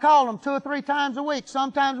 I called them 2 or 3 times a week.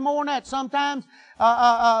 Sometimes more than that. Sometimes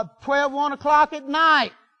 12, 1 o'clock at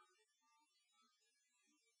night.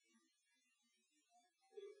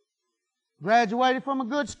 Graduated from a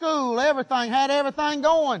good school. Everything. Had everything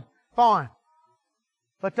going for him.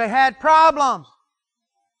 But they had problems.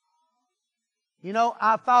 You know,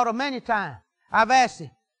 I've thought of many times. I've asked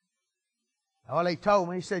him. Well, he told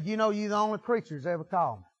me. He said, you know, you're the only preacher who's ever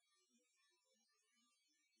called me.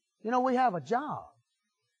 You know, we have a job.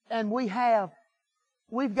 And we've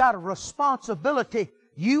got a responsibility.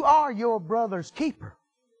 You are your brother's keeper.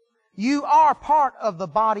 You are part of the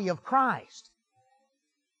body of Christ.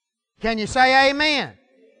 Can you say amen?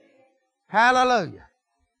 Hallelujah.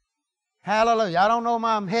 Hallelujah. I don't know if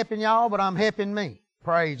I'm helping y'all, but I'm helping me.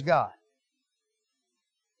 Praise God.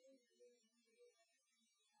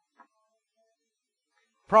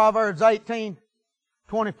 Proverbs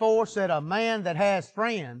 18:24 said, a man that has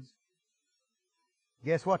friends,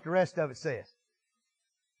 guess what the rest of it says?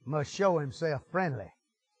 Must show himself friendly.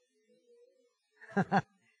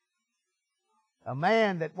 A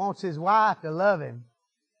man that wants his wife to love him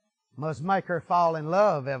must make her fall in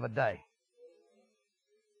love every day.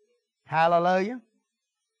 Hallelujah.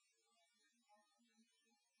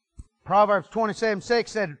 Proverbs 27:6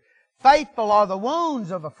 said, faithful are the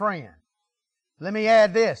wounds of a friend. Let me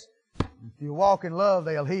add this. If you walk in love,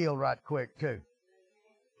 they'll heal right quick too.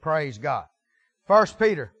 Praise God. 1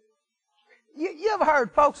 Peter. You ever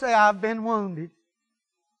heard folks say, I've been wounded?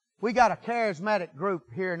 We got a charismatic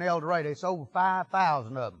group here in El Dorado. It's over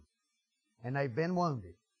 5,000 of them. And they've been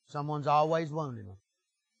wounded. Someone's always wounded them.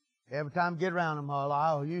 Every time I get around them,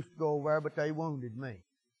 I used to go over there, but they wounded me.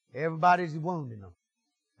 Everybody's wounding them.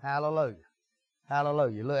 Hallelujah.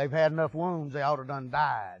 Hallelujah. Look, they've had enough wounds, they ought to have done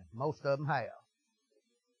died. Most of them have.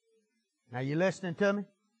 Now, you listening to me?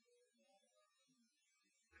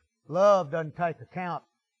 Love doesn't take account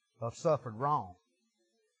of suffered wrong.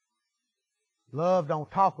 Love don't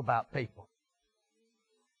talk about people.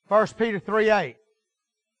 1 Peter 3:8.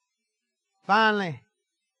 Finally,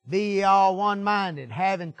 be ye all one-minded,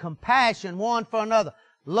 having compassion one for another.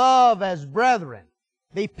 Love as brethren.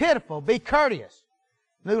 Be pitiful, be courteous.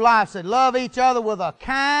 New Life said, love each other with a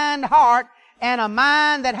kind heart and a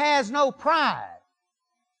mind that has no pride.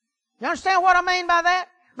 You understand what I mean by that?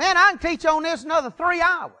 Man, I can teach on this another 3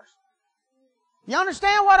 hours. You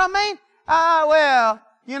understand what I mean? Well,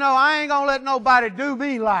 you know, I ain't going to let nobody do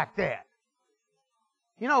me like that.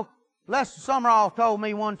 You know, Lester Summerall told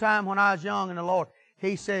me one time when I was young in the Lord,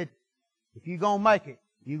 he said, if you're going to make it,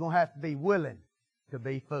 you're going to have to be willing to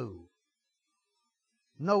be fooled.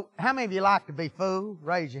 No, how many of you like to be fooled?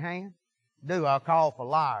 Raise your hand. Do. I'll call for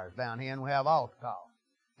liars down here and we have altar calls.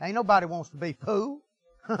 Ain't nobody wants to be fooled.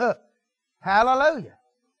 Hallelujah.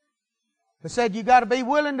 But said you got to be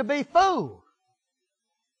willing to be fooled.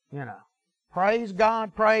 You know. Praise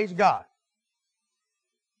God, praise God.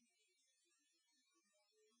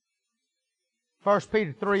 1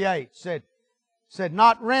 Peter 3:8 said,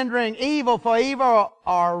 not rendering evil for evil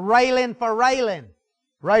or railing for railing.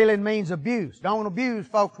 Railing means abuse. Don't abuse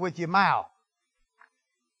folks with your mouth.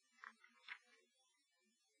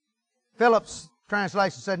 Phillip's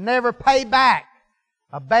translation said, never pay back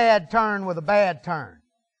a bad turn with a bad turn.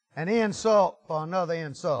 An insult for another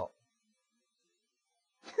insult.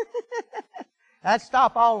 That'd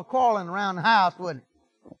stop all the quarreling around the house, wouldn't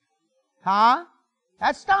it? Huh?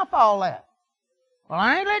 That'd stop all that. Well,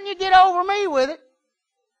 I ain't letting you get over me with it.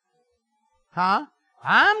 Huh?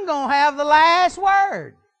 I'm going to have the last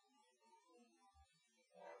word.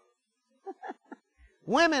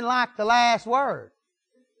 Women like the last word.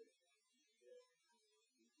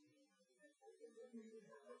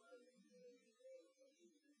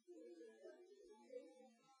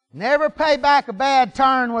 Never pay back a bad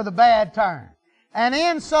turn with a bad turn. An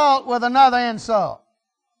insult with another insult.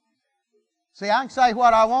 See, I can say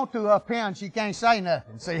what I want to up here and she can't say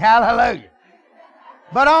nothing. See, hallelujah.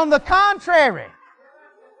 But on the contrary,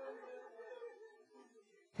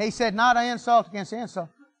 he said not an insult against insult,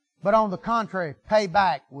 but on the contrary, pay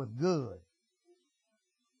back with good.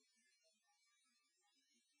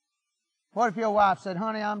 What if your wife said,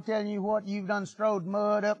 honey, I'm telling you what, you've done strode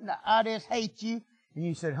mud up, and I just hate you. And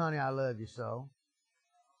you said, honey, I love you so.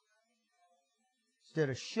 Instead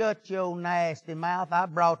of shut your nasty mouth, I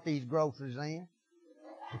brought these groceries in.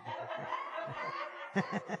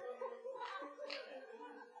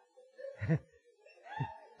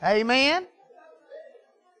 Amen?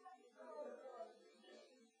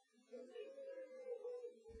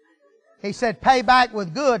 He said, pay back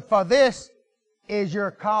with good, for this is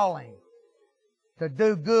your calling, to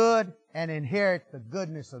do good and inherit the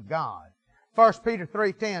goodness of God. 1 Peter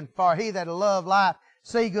 3:10, for he that love life,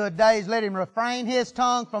 see good days, let him refrain his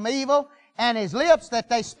tongue from evil, and his lips that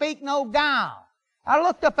they speak no guile. I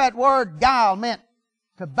looked up that word guile meant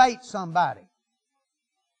to bait somebody.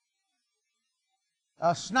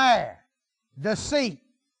 A snare, deceit,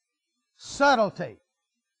 subtlety.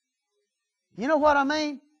 You know what I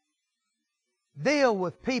mean? Deal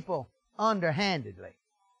with people underhandedly.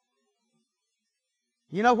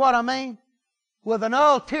 You know what I mean? With an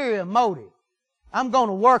ulterior motive. I'm going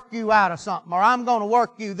to work you out of something, or I'm going to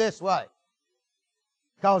work you this way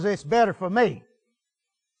because it's better for me.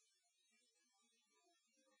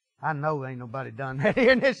 I know there ain't nobody done that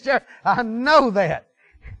here in this church. I know that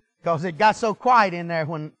because it got so quiet in there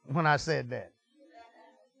when I said that.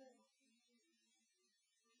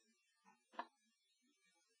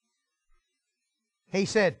 He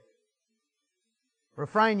said,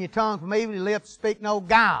 refrain your tongue from evil, your lips speak no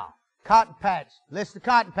guile. Cotton patch. Listen to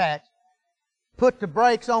cotton patch. Put the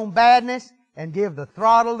brakes on badness and give the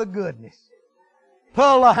throttle to goodness.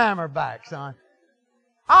 Pull the hammer back, son.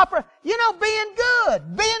 Being good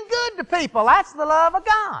to people, that's the love of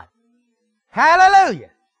God. Hallelujah.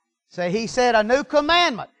 So he said a new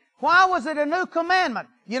commandment. Why was it a new commandment?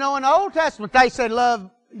 In the Old Testament they said love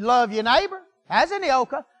your neighbor, as in the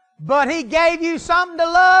Oka, but he gave you something to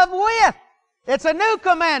love with. It's a new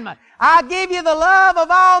commandment. I give you the love of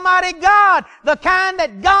Almighty God, the kind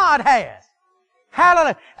that God has.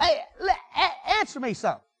 Hallelujah. Hey, answer me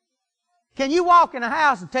something. Can you walk in a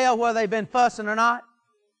house and tell whether they've been fussing or not?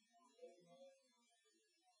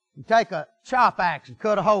 You take a chop axe and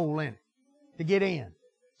cut a hole in it to get in.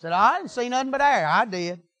 Said, I didn't see nothing but air. I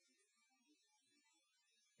did.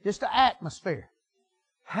 Just the atmosphere.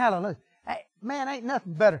 Hallelujah. Hey, man, ain't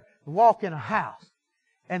nothing better than walk in a house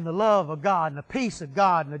and the love of God and the peace of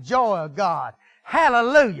God and the joy of God.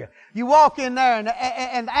 Hallelujah. You walk in there and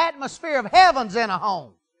the atmosphere of heaven's in a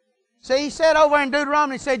home. See, he said over in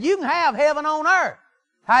Deuteronomy, he said, you can have heaven on earth.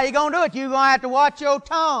 How you going to do it? You're going to have to watch your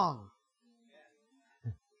tongue.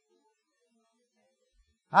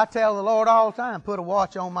 I tell the Lord all the time, put a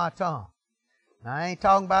watch on my tongue. Now, I ain't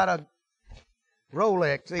talking about a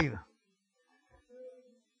Rolex either.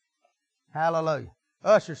 Hallelujah.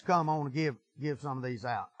 Ushers come on to give some of these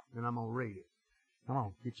out, and I'm going to read it. Come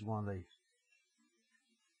on, get you one of these.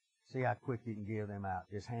 See how quick you can give them out.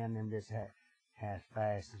 Just hand them this as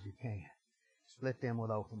fast as you can. Split them with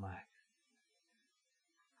Ophamax.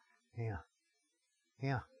 Here.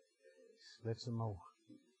 Split some more.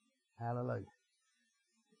 Hallelujah.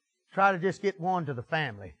 Try to just get one to the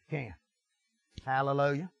family if you can.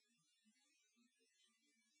 Hallelujah.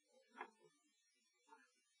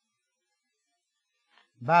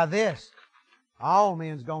 By this, all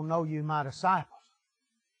men's going to know you my disciples.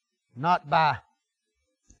 Not by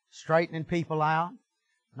straightening people out.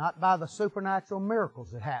 Not by the supernatural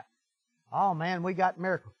miracles that happen. Oh man, we got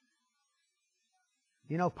miracles.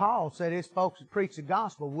 Paul said his folks that preach the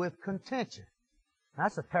gospel with contention.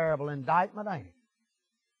 That's a terrible indictment, ain't it?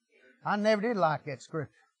 I never did like that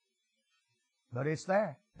scripture. But it's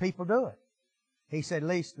there. People do it. He said, at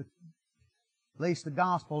least the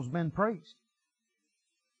gospel's been preached.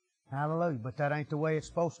 Hallelujah. But that ain't the way it's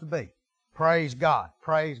supposed to be. Praise God.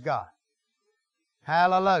 Praise God.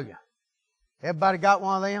 Hallelujah. Everybody got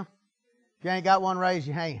one of them? If you ain't got one, raise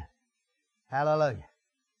your hand. Hallelujah.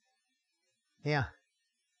 Yeah.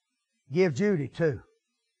 Give Judy 2.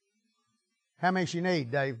 How many she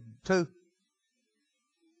need, Dave? 2?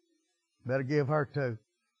 Better give her 2.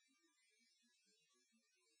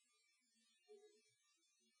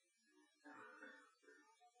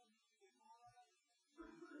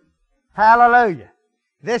 Hallelujah.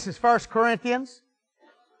 This is 1 Corinthians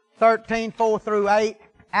 13, 4 through 8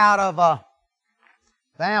 out of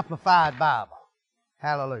the Amplified Bible.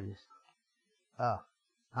 Hallelujah.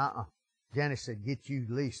 Jenny said, get you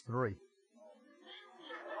at least 3.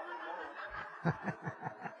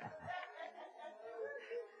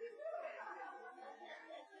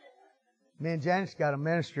 Me and Janice got a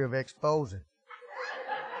ministry of exposing.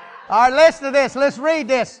 All right, listen to this. Let's read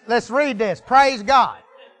this. Let's read this. Praise God.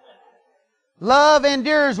 Love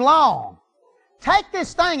endures long. Take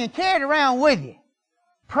this thing and carry it around with you.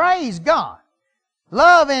 Praise God.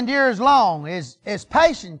 Love endures long, is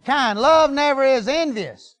patient, kind. Love never is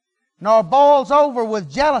envious, nor boils over with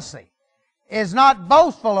jealousy, is not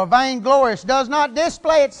boastful or vainglorious, does not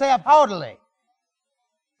display itself haughtily.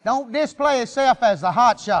 Don't display itself as the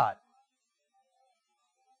hot shot.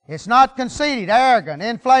 It's not conceited, arrogant,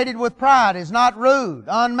 inflated with pride, is not rude,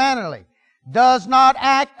 unmannerly, does not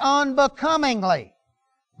act unbecomingly.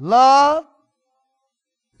 Love,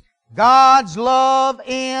 God's love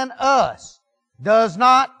in us, does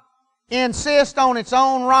not insist on its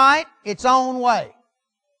own right, its own way.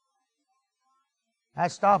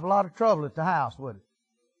 That'd stop a lot of trouble at the house, wouldn't it?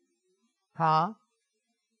 Huh?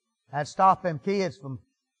 That'd stop them kids from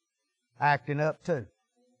acting up too.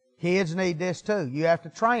 Kids need this too. You have to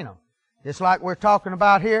train them. Just like we're talking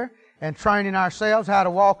about here and training ourselves how to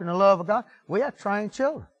walk in the love of God. We have to train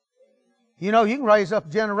children. You know, you can raise up a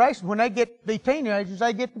generation. When they get to be teenagers,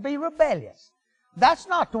 they get to be rebellious. That's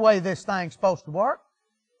not the way this thing's supposed to work.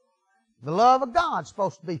 The love of God's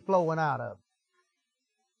supposed to be flowing out of it.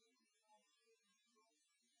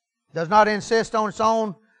 Does not insist on its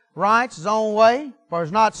own rights, its own way, for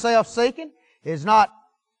is not self-seeking, is not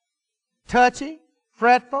touchy,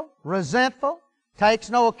 fretful, resentful, takes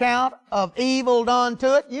no account of evil done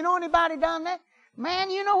to it. You know anybody done that? Man,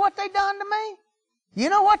 you know what they done to me? You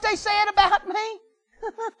know what they said about me?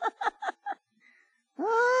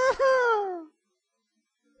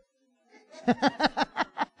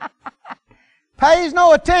 Pays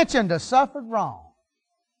no attention to suffered wrong.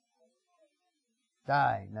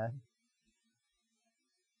 That ain't nothing.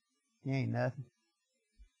 You ain't nothing.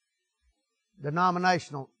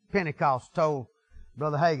 Denominational Pentecost told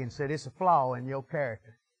Brother Hagin, said, it's a flaw in your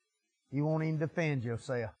character. You won't even defend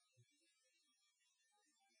yourself.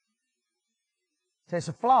 Said, it's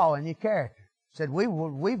a flaw in your character. Said, we've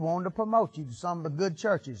wanted to promote you to some of the good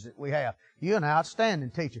churches that we have. You're an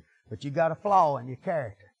outstanding teacher, but you got a flaw in your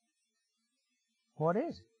character. What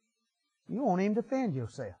is it? You won't even defend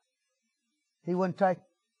yourself. He wouldn't take.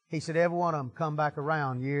 He said, every one of them come back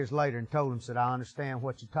around years later and told him, said, I understand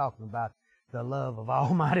what you're talking about, the love of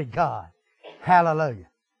Almighty God. Hallelujah.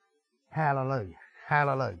 Hallelujah.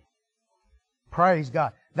 Hallelujah. Praise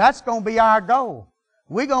God. That's going to be our goal.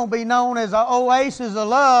 We're going to be known as an oasis of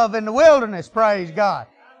love in the wilderness. Praise God.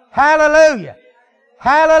 Hallelujah.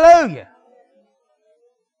 Hallelujah.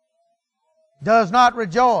 Does not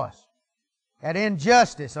rejoice at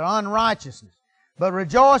injustice or unrighteousness, but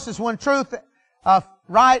rejoices when truth,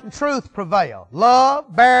 right and truth prevail.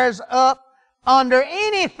 Love bears up under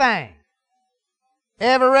anything.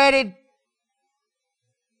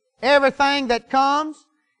 Everything that comes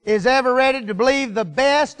is ever ready to believe the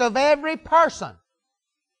best of every person.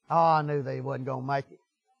 Oh, I knew they wasn't going to make it.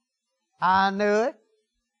 I knew it.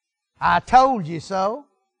 I told you so.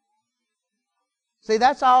 See,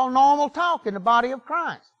 that's all normal talk in the body of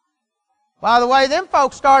Christ. By the way, them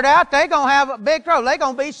folks start out, they're going to have a big trouble. They're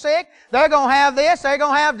going to be sick. They're going to have this. They're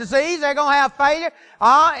going to have disease. They're going to have failure.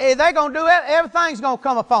 They're going to do it. Everything's going to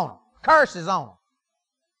come upon them. Curses on them.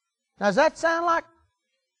 Now, does that sound like...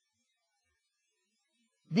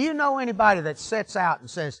 Do you know anybody that sets out and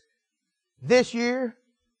says, this year,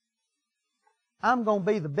 I'm going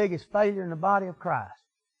to be the biggest failure in the body of Christ.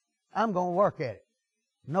 I'm going to work at it.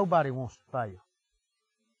 Nobody wants to fail.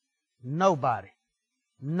 Nobody.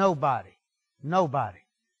 Nobody. Nobody.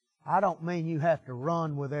 I don't mean you have to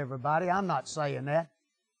run with everybody. I'm not saying that.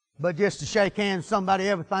 But just to shake hands with somebody,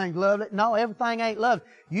 everything's lovely. No, everything ain't lovely.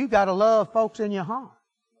 You got to love folks in your heart.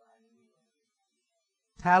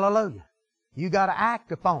 Hallelujah. You got to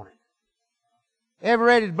act upon it. Ever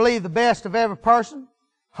ready to believe the best of every person?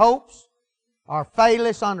 Hopes are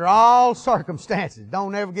faithless under all circumstances.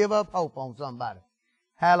 Don't ever give up hope on somebody.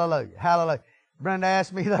 Hallelujah. Hallelujah. Brenda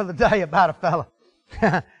asked me the other day about a fellow.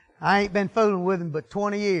 I ain't been fooling with him but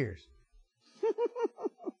 20 years.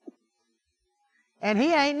 And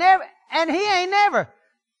he ain't never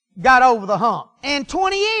got over the hump in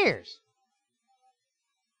 20 years.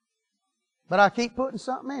 But I keep putting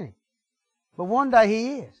something in him. But one day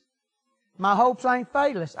he is. My hopes ain't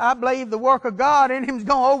fadeless. I believe the work of God in him is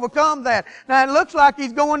going to overcome that. Now it looks like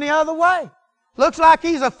he's going the other way. Looks like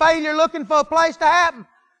he's a failure looking for a place to happen.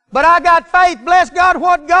 But I got faith. Bless God,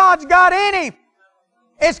 what God's got in him,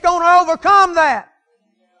 it's going to overcome that.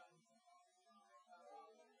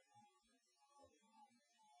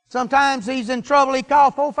 Sometimes he's in trouble. He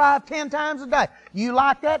calls 4, 5, 10 times a day. You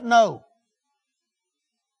like that? No.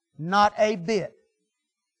 Not a bit.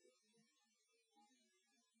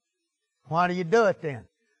 Why do you do it then?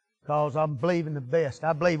 Because I'm believing the best.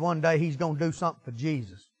 I believe one day he's going to do something for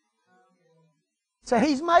Jesus. So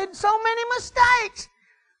he's made so many mistakes.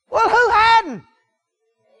 Well, who hadn't?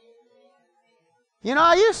 You know,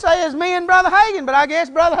 I used to say it's me and Brother Hagin, but I guess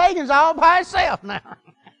Brother Hagin's all by himself now.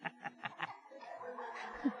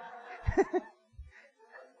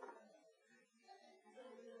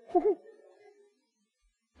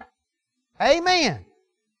 Amen.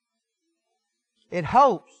 It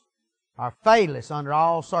hopes are faithless under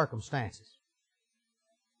all circumstances.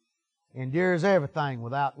 Endures everything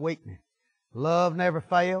without weakening. Love never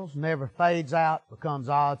fails, never fades out, becomes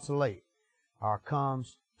obsolete, or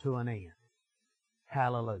comes to an end.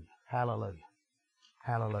 Hallelujah. Hallelujah.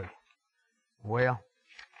 Hallelujah. Well,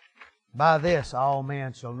 by this all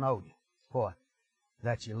men shall know you. What?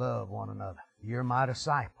 That you love one another. You're my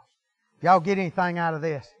disciples. Y'all get anything out of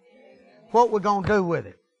this? What we're going to do with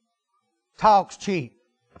it? Talk's cheap.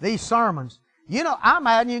 These sermons, you know, I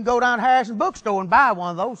imagine you can go down to Harrison Bookstore and buy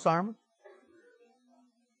one of those sermons.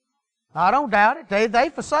 I don't doubt it. They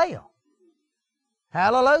for sale.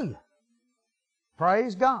 Hallelujah.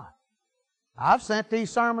 Praise God. I've sent these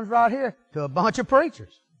sermons right here to a bunch of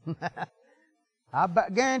preachers. I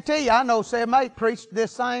guarantee you, I know 7, 8 preached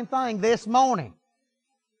this same thing this morning.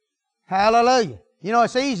 Hallelujah. You know,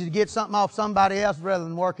 it's easy to get something off somebody else rather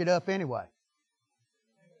than work it up anyway.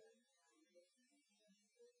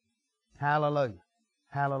 Hallelujah.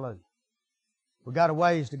 Hallelujah. We've got a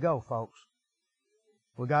ways to go, folks.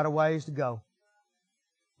 We've got a ways to go.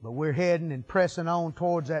 But we're heading and pressing on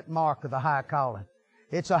towards that mark of the high calling.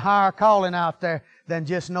 It's a higher calling out there than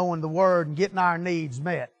just knowing the Word and getting our needs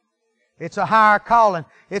met. It's a higher calling.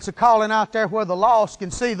 It's a calling out there where the lost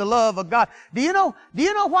can see the love of God. Do you know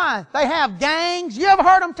why they have gangs? You ever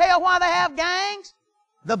heard them tell why they have gangs?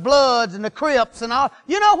 The Bloods and the Crips and all.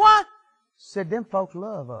 You know why? Said them folks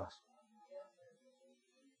love us.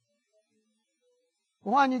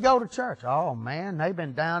 Why don't you go to church? Oh man, they've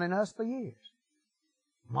been downing us for years.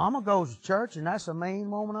 Mama goes to church and that's the mean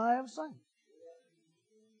woman I ever seen.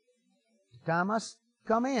 The time I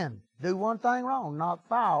come in, do one thing wrong, knock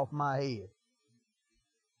fire off my head.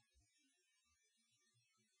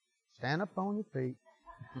 Stand up on your feet.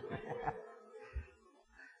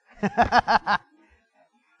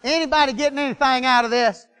 Anybody getting anything out of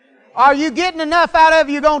this? Are you getting enough out of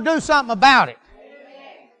it you're going to do something about it?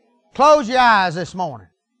 Close your eyes this morning.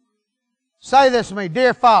 Say this to me,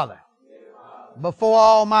 dear Father, before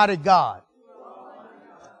Almighty God,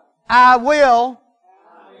 I will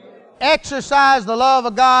exercise the love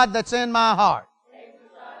of God that's in my heart.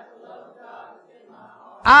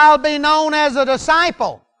 I'll be known as a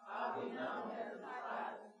disciple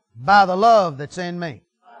by the love that's in me.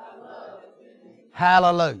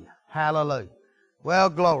 Hallelujah. Hallelujah. Well,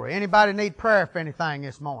 glory. Anybody need prayer for anything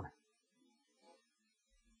this morning?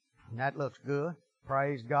 That looks good.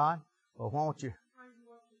 Praise God. Well, won't you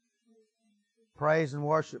praise and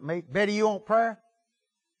worship me? Betty, you want prayer?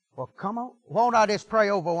 Well, come on. Won't I just pray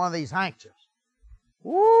over one of these handkerchiefs?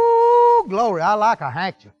 Woo! Glory. I like a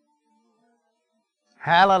handkerchief.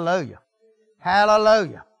 Hallelujah.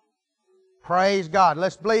 Hallelujah. Praise God.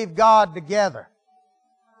 Let's believe God together.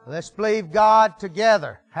 Let's believe God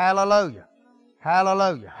together. Hallelujah.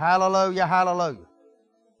 Hallelujah. Hallelujah. Hallelujah.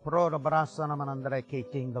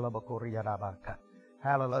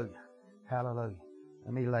 Hallelujah. Hallelujah.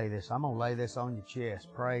 Let me lay this. I'm going to lay this on your chest.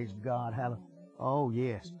 Praise God. Hallelujah. Oh,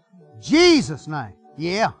 yes. Jesus' name.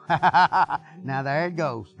 Yeah. Now there it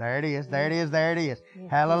goes. There it is. There it is. There it is.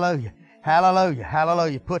 Hallelujah. Hallelujah.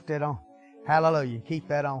 Hallelujah. Put that on. Hallelujah. Keep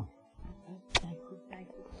that on.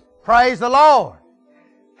 Praise the Lord.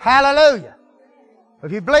 Hallelujah.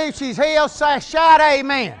 If you believe she's healed, say, shout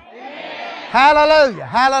amen. Hallelujah.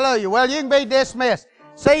 Hallelujah. Well, you can be dismissed.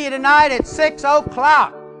 See you tonight at 6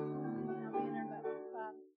 o'clock.